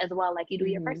hygiene as well, like you do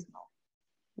your Mm-hmm. personal.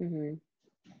 Mm-hmm.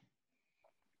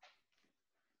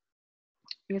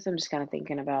 I guess I'm just kind of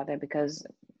thinking about that because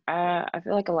I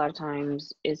feel like a lot of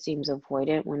times it seems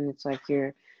avoidant when it's like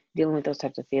you're dealing with those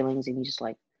types of feelings and you just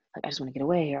like I just want to get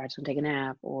away, or I just want to take a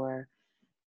nap, or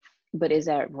but is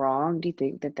that wrong? Do you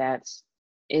think that that's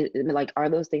like, are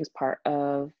those things part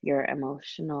of your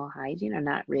emotional hygiene, or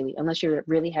not really, unless you're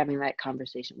really having that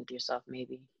conversation with yourself?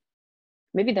 Maybe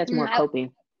that's more I,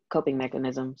 coping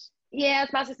mechanisms. Yeah, I was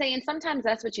about to say, and sometimes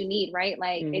that's what you need, right?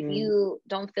 Like if Mhm. you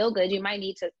don't feel good, you might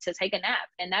need to take a nap,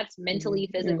 and that's Mhm. mentally,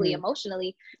 physically, Mhm.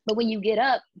 emotionally. But when you get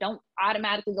up, don't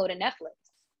automatically go to Netflix.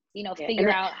 Yeah, Figure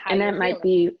out how and you're that might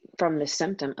feeling. be from the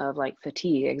symptom of like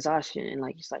fatigue, exhaustion, and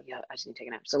like just like, yeah, I just need to take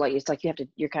a nap. So like it's like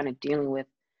you're kind of dealing with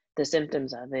the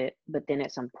symptoms of it, but then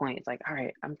at some point it's like, all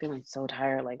right, I'm feeling so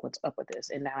tired. Like, what's up with this?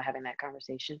 And now having that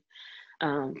conversation.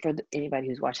 For anybody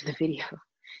who's watching the video,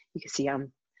 you can see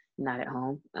I'm not at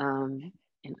home.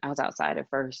 And I was outside at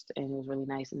first, and it was really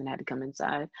nice, and then I had to come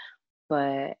inside.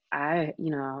 But I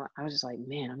was just like,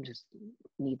 man, I'm just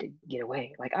need to get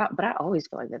away. But I always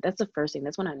feel like that. That's the first thing.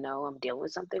 That's when I know I'm dealing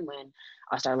with something, when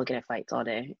I start looking at fights all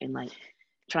day and like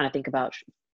trying to think about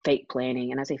fake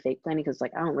planning. And I say fake planning because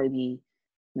like I don't really be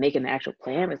making the actual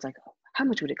plan. But it's like, how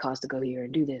much would it cost to go here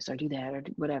and do this or do that or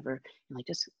whatever, and like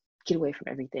just get away from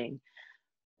everything.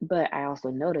 But I also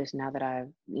noticed now that I've,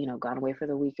 gone away for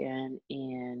the weekend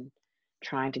and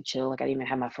trying to chill, like I didn't even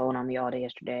have my phone on me all day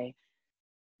yesterday,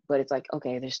 but it's like,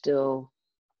 okay, there's still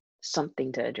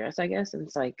something to address, I guess. And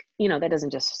it's like, that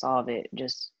doesn't just solve it,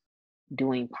 just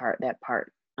doing that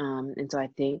part. And so I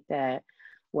think that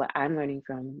what I'm learning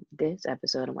from this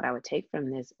episode and what I would take from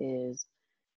this is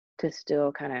to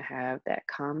still kind of have that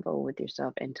convo with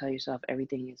yourself and tell yourself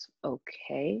everything is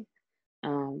okay.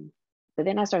 But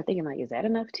then I start thinking, like, is that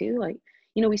enough too? Like,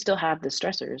 we still have the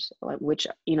stressors, like, which,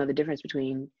 the difference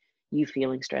between you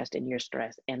feeling stressed and your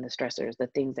stress and the stressors, the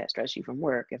things that stress you from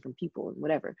work and from people and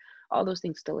whatever, all those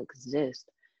things still exist.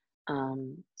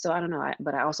 So I don't know,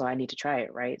 but I need to try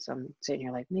it, right? So I'm sitting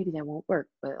here like, maybe that won't work,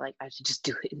 but like, I should just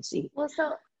do it and see. Well,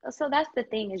 so that's the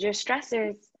thing, is your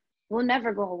stressors will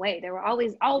never go away. There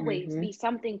will always be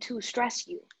something to stress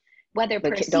you, whether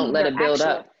but perceived don't let or it build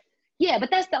actual. up. Yeah,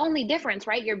 but that's the only difference,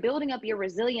 right? You're building up your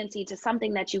resiliency to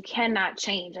something that you cannot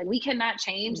change. Like, we cannot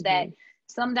change that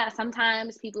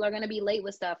sometimes people are going to be late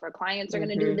with stuff, or clients are going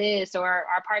to do this, or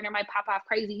our partner might pop off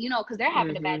crazy, because they're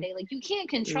having a bad day. Like, you can't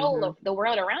control the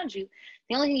world around you.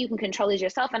 The only thing you can control is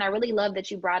yourself. And I really love that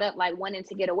you brought up like wanting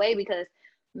to get away, because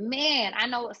man, I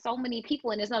know so many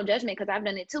people, and there's no judgment because I've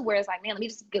done it too, where it's like, man, let me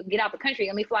just get out the country.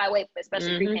 Let me fly away,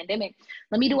 especially pre-pandemic.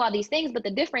 Let me do all these things. But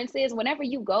the difference is, whenever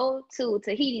you go to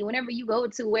Tahiti, whenever you go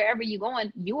to wherever you're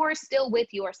going, you're still with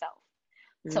yourself.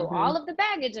 So all of the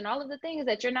baggage and all of the things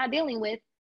that you're not dealing with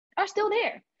are still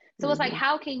there. So it's like,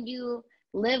 how can you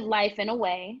live life in a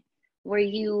way where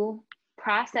you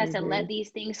process and let these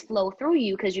things flow through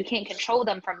you, because you can't control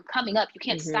them from coming up. You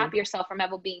can't stop yourself from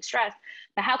ever being stressed.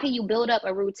 But how can you build up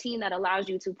a routine that allows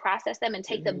you to process them and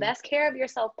take the best care of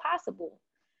yourself possible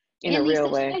in a these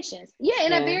real situations? Way. Yeah,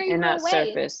 in a very and real not way.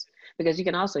 Surface. Because you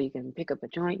can pick up a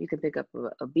joint, you can pick up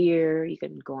a beer, you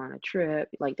can go on a trip.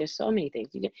 Like, there's so many things.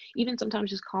 You can even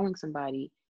sometimes just calling somebody,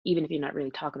 even if you're not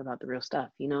really talking about the real stuff.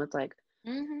 It's like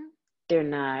they're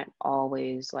not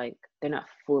always like, they're not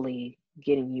fully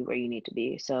getting you where you need to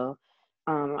be. So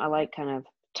I like kind of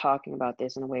talking about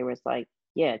this in a way where it's like,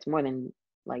 yeah, it's more than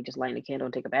like just lighting a candle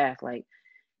and take a bath. Like,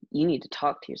 you need to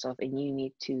talk to yourself, and you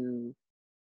need to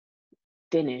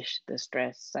finish the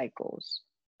stress cycles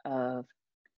of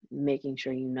making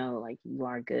sure like you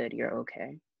are good, you're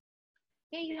okay.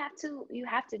 Yeah, you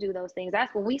have to do those things.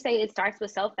 That's when we say it starts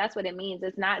with self. That's what it means.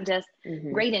 It's not just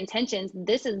great intentions.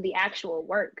 This is the actual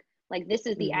work. Like, this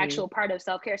is the actual part of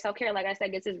self-care. Self-care, like I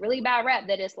said, gets this really bad rap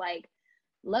that it's like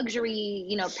luxury,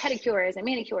 pedicures and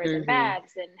manicures and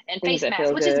baths and face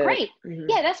masks, which is great.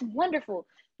 Yeah, that's wonderful.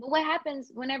 But what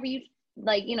happens whenever you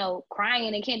like,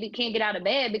 crying and can't get out of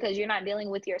bed because you're not dealing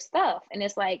with your stuff? And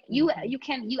it's like, you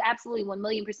absolutely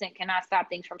 1,000,000% cannot stop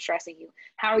things from stressing you.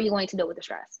 How are you going to deal with the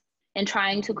stress? And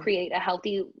trying to create a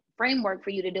healthy framework for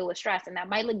you to deal with stress. And that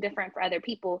might look different for other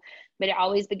people, but it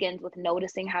always begins with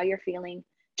noticing how you're feeling,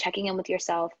 checking in with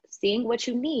yourself, seeing what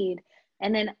you need,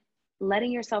 and then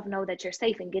letting yourself know that you're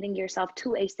safe and getting yourself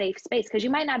to a safe space, because you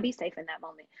might not be safe in that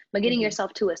moment, but getting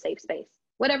yourself to a safe space,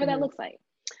 whatever that looks like.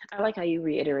 I like how you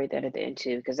reiterate that at the end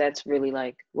too, because that's really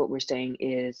like what we're saying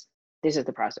is, this is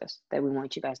the process that we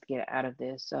want you guys to get out of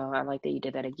this. So I like that you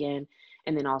did that again.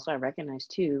 And then also I recognize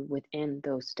too, within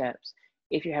those steps,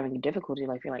 if you're having a difficulty,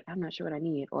 like you're like, I'm not sure what I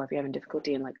need, or if you're having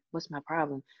difficulty and like, what's my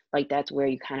problem? Like, that's where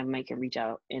you kind of make it reach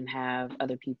out and have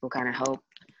other people kind of help,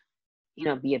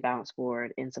 be a bounce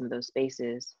board in some of those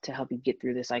spaces to help you get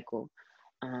through the cycle.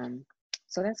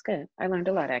 So that's good. I learned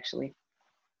a lot, actually.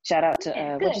 Shout out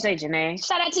to, what'd you say, Janae?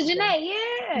 Shout out to Janae,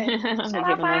 yeah. Shout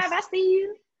out, Five, I see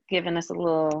you. Giving us a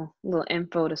little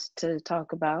info to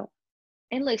talk about.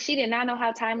 And look, she did not know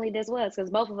how timely this was, because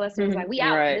both of us was like, we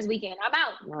out this weekend. I'm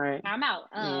out. Right. I'm out.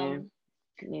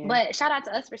 Yeah. But shout out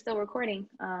to us for still recording.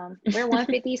 We're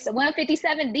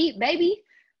 157 deep, baby.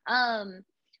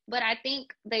 But I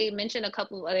think they mentioned a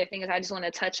couple of other things I just want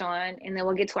to touch on, and then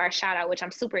we'll get to our shout out, which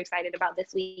I'm super excited about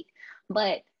this week.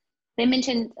 But they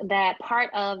mentioned that part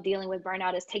of dealing with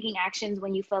burnout is taking actions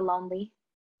when you feel lonely,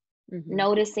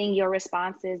 noticing your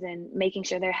responses and making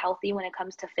sure they're healthy when it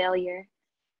comes to failure,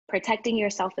 protecting your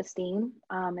self-esteem,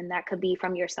 and that could be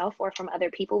from yourself or from other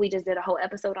people. We just did a whole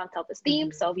episode on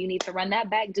self-esteem, so if you need to run that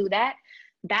back, do that.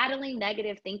 Battling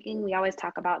negative thinking. We always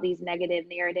talk about these negative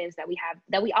narratives that we have,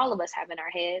 that we all of us have in our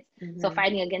heads. So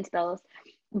fighting against those.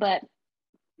 But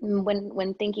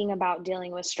when thinking about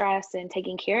dealing with stress and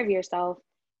taking care of yourself,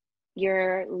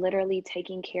 you're literally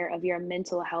taking care of your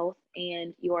mental health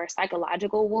and your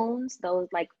psychological wounds. Those,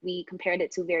 like, we compared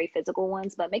it to very physical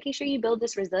ones, but making sure you build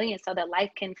this resilience so that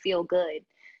life can feel good.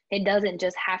 It doesn't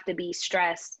just have to be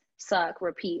stress suck,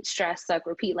 repeat, stress, suck,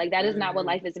 repeat. Like that is not what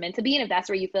life is meant to be. And if that's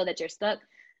where you feel that you're stuck,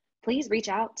 please reach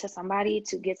out to somebody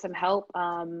to get some help.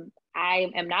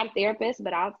 I am not a therapist,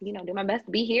 but I'll, do my best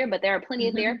to be here. But there are plenty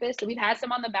of therapists. We've had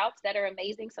some on the bouts that are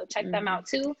amazing. So check them out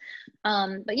too.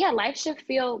 But yeah, life should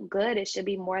feel good. It should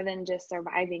be more than just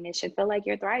surviving. It should feel like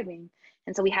you're thriving.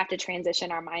 And so we have to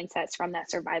transition our mindsets from that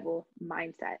survival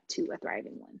mindset to a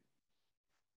thriving one.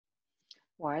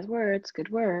 Wise words, good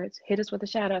words. Hit us with a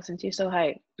shout out since you're so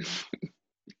hyped.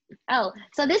 Oh,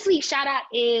 so this week's shout out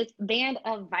is Band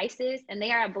of Vices, and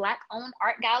they are a Black-owned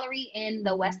art gallery in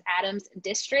the West Adams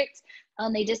district.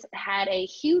 They just had a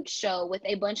huge show with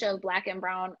a bunch of Black and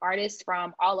Brown artists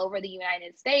from all over the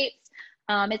United States.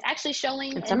 It's actually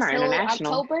showing until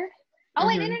October. Oh,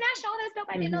 and international, that's dope.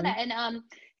 I didn't know that. And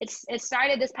it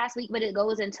started this past week, but it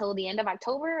goes until the end of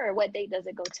October, or what date does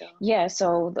it go till? Yeah,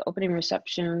 so the opening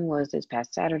reception was this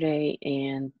past Saturday,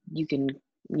 and you can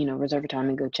reserve a time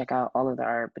and go check out all of the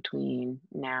art between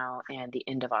now and the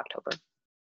end of October.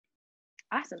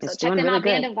 Awesome. So check them out,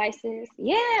 Band of Vices.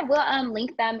 Yeah, we'll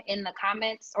link them in the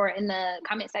comments or in the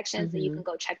comment section so you can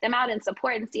go check them out and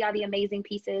support and see all the amazing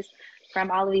pieces from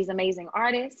all of these amazing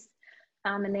artists.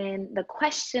 And then the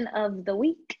question of the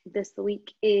week this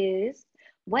week is,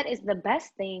 what is the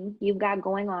best thing you've got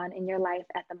going on in your life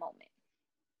at the moment?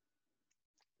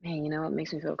 Man, what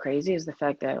makes me feel crazy is the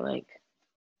fact that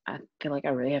I feel like I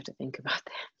really have to think about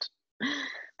that.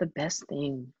 The best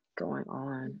thing going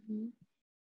on.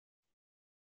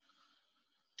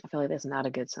 I feel like that's not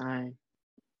a good sign.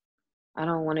 I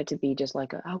don't want it to be just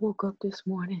like I woke up this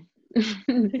morning.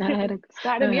 I had a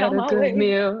good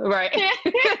meal. Right.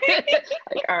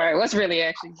 Like, all right, what's really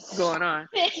actually going on?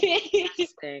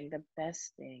 The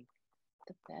best thing.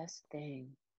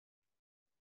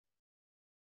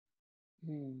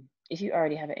 If you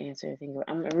already have an answer,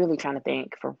 I'm really trying to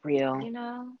think for real.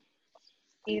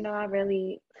 I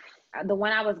really, the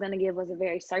one I was going to give was a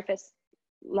very surface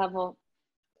level.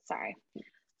 Sorry.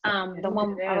 The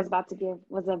one I was about to give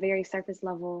was a very surface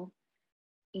level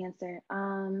answer.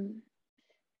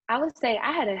 I would say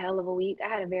I had a hell of a week. I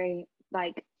had a very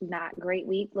not great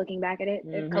week looking back at it.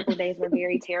 A couple of days were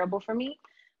very terrible for me.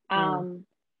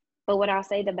 But what I'll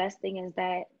say, the best thing is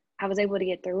that I was able to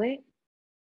get through it.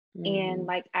 And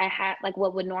I had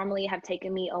what would normally have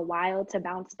taken me a while to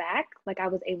bounce back, I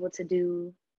was able to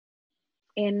do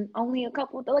in only a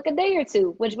day or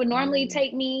two, which would normally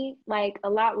take me a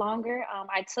lot longer.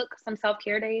 I took some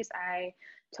self-care days. I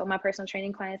told my personal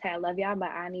training clients, hey, I love y'all, but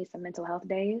I need some mental health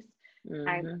days.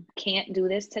 I can't do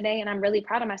this today. And I'm really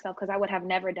proud of myself because I would have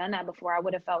never done that before. I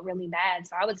would have felt really bad.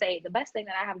 So I would say the best thing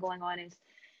that I have going on is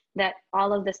that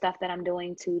all of the stuff that I'm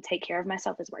doing to take care of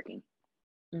myself is working.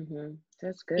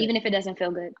 That's good. Even if it doesn't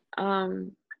feel good.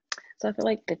 So I feel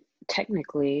like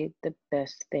technically the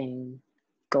best thing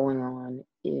going on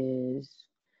is,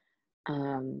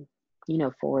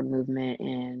 forward movement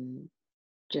and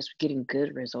just getting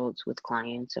good results with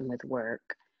clients and with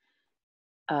work.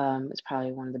 It's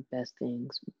probably one of the best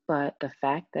things. But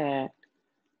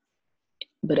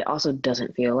but it also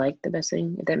doesn't feel like the best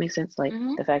thing, if that makes sense.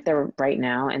 The fact that right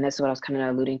now, and that's what I was kind of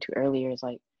alluding to earlier, is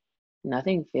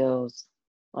nothing feels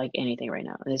like anything right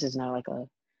now. This is not a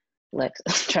Lex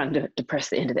trying to depress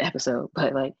the end of the episode,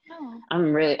 but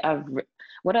I'm really, I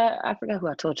forgot who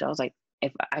I told you. I was like,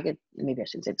 if I could, maybe I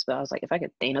shouldn't say this, but I was like, if I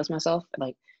could Thanos myself,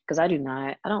 because I don't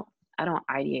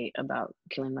ideate about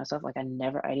killing myself. I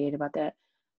never ideate about that,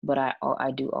 but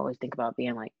I do always think about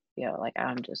being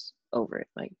I'm just over it.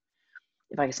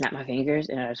 If I could snap my fingers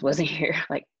and I just wasn't here,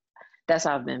 that's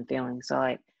how I've been feeling.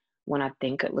 So when I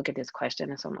look at this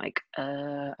question, and so I'm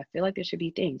I feel like there should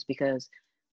be things, because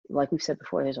like we've said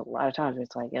before, there's a lot of times where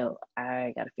it's yo,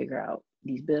 I got to figure out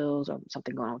these bills, or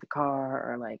something going on with the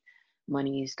car, or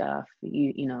money stuff,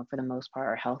 for the most part,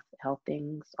 or health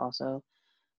things also.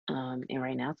 And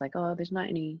right now it's oh, there's not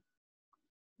any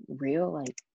real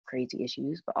crazy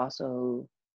issues, but also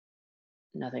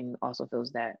nothing also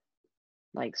feels that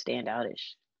stand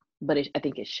outish, but I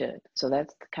think it should. So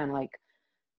that's kind of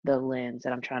the lens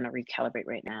that I'm trying to recalibrate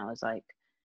right now, is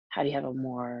how do you have a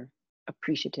more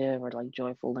appreciative or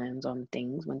joyful lens on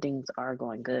things when things are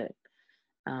going good.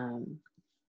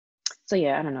 So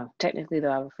yeah, I don't know. Technically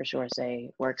though, I would for sure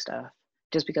say work stuff,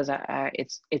 just because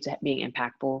it's being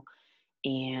impactful.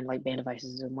 And Band of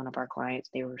Vices is one of our clients.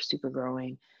 They were super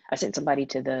growing. I sent somebody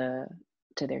to their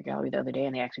gallery the other day,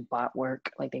 and they actually bought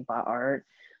work, they bought art.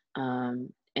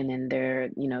 And then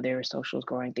their socials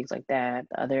growing, things like that.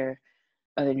 The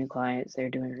other new clients, they're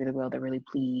doing really well. They're really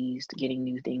pleased, getting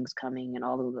new things coming and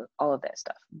all of that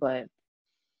stuff. But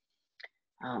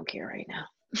I don't care right now.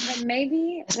 But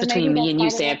maybe It's but between maybe me that's and you,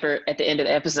 part of that. Sanford, at the end of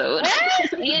the episode.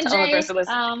 And The only Jay, person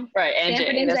listening. Right, and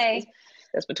Sanford Jay. and Jay.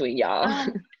 That's between y'all.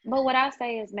 But what I'll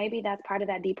say is maybe that's part of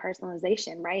that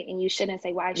depersonalization, right? And you shouldn't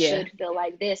say, well, I Yeah. should feel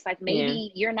like this. Like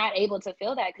maybe you're not able to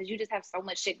feel that because you just have so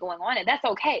much shit going on, and that's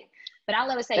okay. But I'll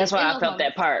never say That's why in I those felt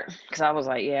moments, that part, because I was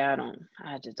like, yeah,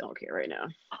 I just don't care right now.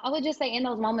 I would just say in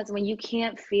those moments when you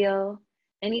can't feel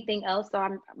anything else. So I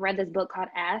read this book called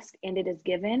Ask and It Is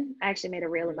Given. I actually made a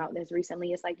reel about this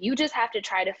recently. It's like you just have to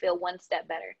try to feel one step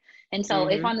better. And so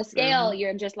if on the scale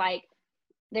you're just like,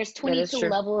 there's 22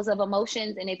 levels of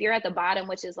emotions, and if you're at the bottom,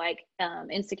 which is like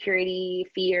insecurity,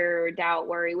 fear, doubt,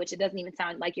 worry, which it doesn't even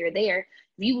sound like you're there,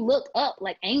 if you look up,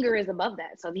 like anger is above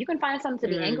that. So if you can find something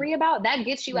to be angry about, that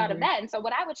gets you out of that. And so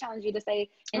what I would challenge you to say,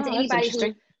 and to anybody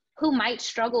who might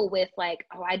struggle with like,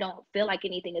 oh, I don't feel like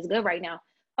anything is good right now,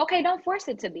 okay, don't force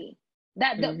it to be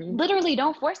that. Literally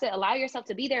don't force it. Allow yourself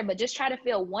to be there, but just try to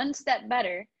feel one step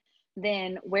better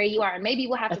than where you are. And maybe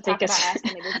we'll have to talk about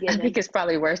Asking It Is Given. I think it's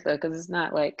probably worse though, because it's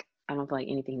not like I don't feel like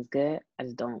anything's good. I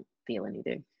just don't feel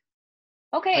anything.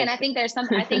 Okay, like, and I think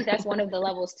I think that's one of the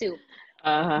levels too.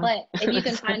 But if you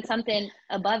can find something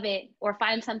above it, or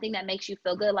find something that makes you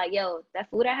feel good, like, yo, that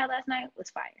food I had last night was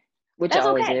fire. Which that's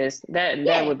always is.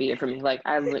 That would be it for me. Like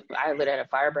I lit at a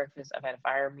fire breakfast. I've had a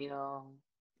fire meal,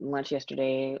 lunch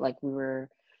yesterday. Like we were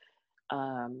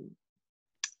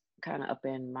kind of up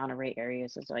in Monterey area.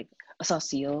 So it's like I saw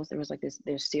seals. There was like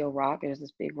there's seal rock. There's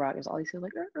this big rock. There's all these seals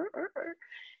like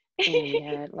and we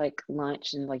had like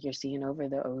lunch, and like you're seeing over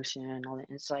the ocean and all that.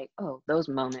 And it's like, oh, those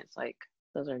moments, like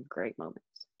those are great moments.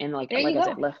 And like I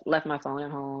said, left my phone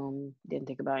at home, didn't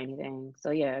think about anything.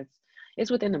 So yeah,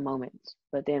 it's within the moments.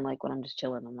 But then like when I'm just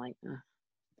chilling, I'm like,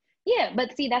 yeah,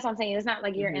 but see, that's what I'm saying. It's not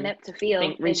like you're inept to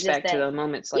feel. Reach back to the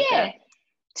moments like that.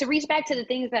 To reach back to the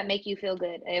things that make you feel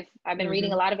good. If I've been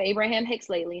reading a lot of Abraham Hicks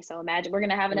lately, so imagine we're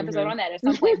gonna have an episode on that at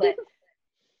some point. But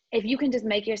if you can just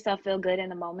make yourself feel good in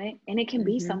the moment, and it can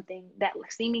be something that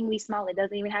seemingly small, it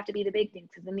doesn't even have to be the big things,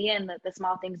 because in the end, the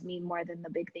small things mean more than the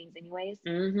big things anyways.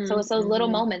 So it's those little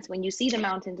moments when you see the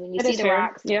mountains, when you see the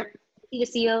rocks, you see the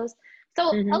seals. So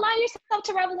allow yourself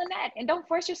to revel in that, and don't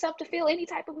force yourself to feel any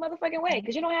type of motherfucking way,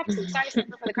 because you don't have to. Sorry for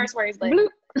the curse words, but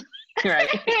right.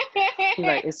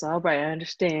 Like, it's all right, I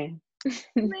understand.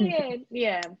 Man,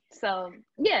 yeah. So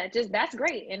yeah, just that's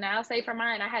great. And I'll say for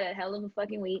mine, I had a hell of a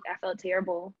fucking week. I felt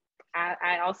terrible.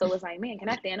 I also was like, man, can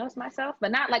I Thanos myself?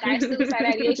 But not like I have suicide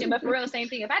ideation, but for real, same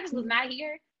thing. If I just was not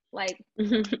here, like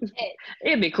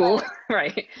it'd be cool.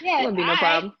 Right. Yeah, it wouldn't be no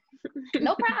problem.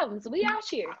 No problems. We out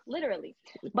here, literally.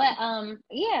 But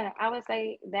yeah, I would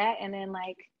say that, and then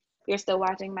like you're still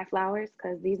watching my flowers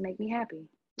because these make me happy.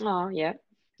 Oh yeah.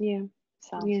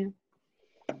 So yeah.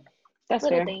 That's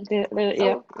little fair. Things.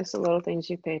 It's the little things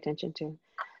you pay attention to.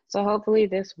 So hopefully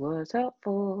this was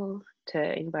helpful to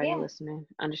anybody listening,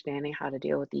 understanding how to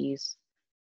deal with these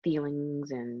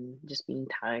feelings and just being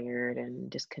tired and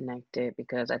disconnected,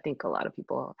 because I think a lot of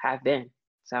people have been.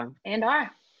 So and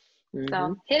are.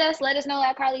 So hit us, let us know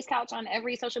at Carly's Couch on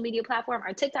every social media platform.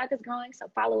 Our TikTok is growing, so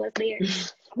follow us there.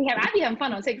 I be having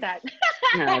fun on TikTok.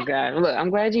 Oh God, look, I'm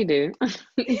glad you do.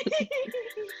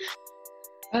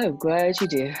 I'm glad you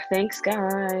do. Thanks,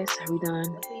 guys. Are we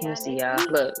done? We'll see y'all.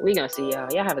 Look, we gonna see y'all.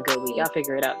 Y'all have a good week. Y'all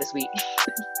figure it out this week.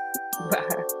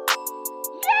 Bye.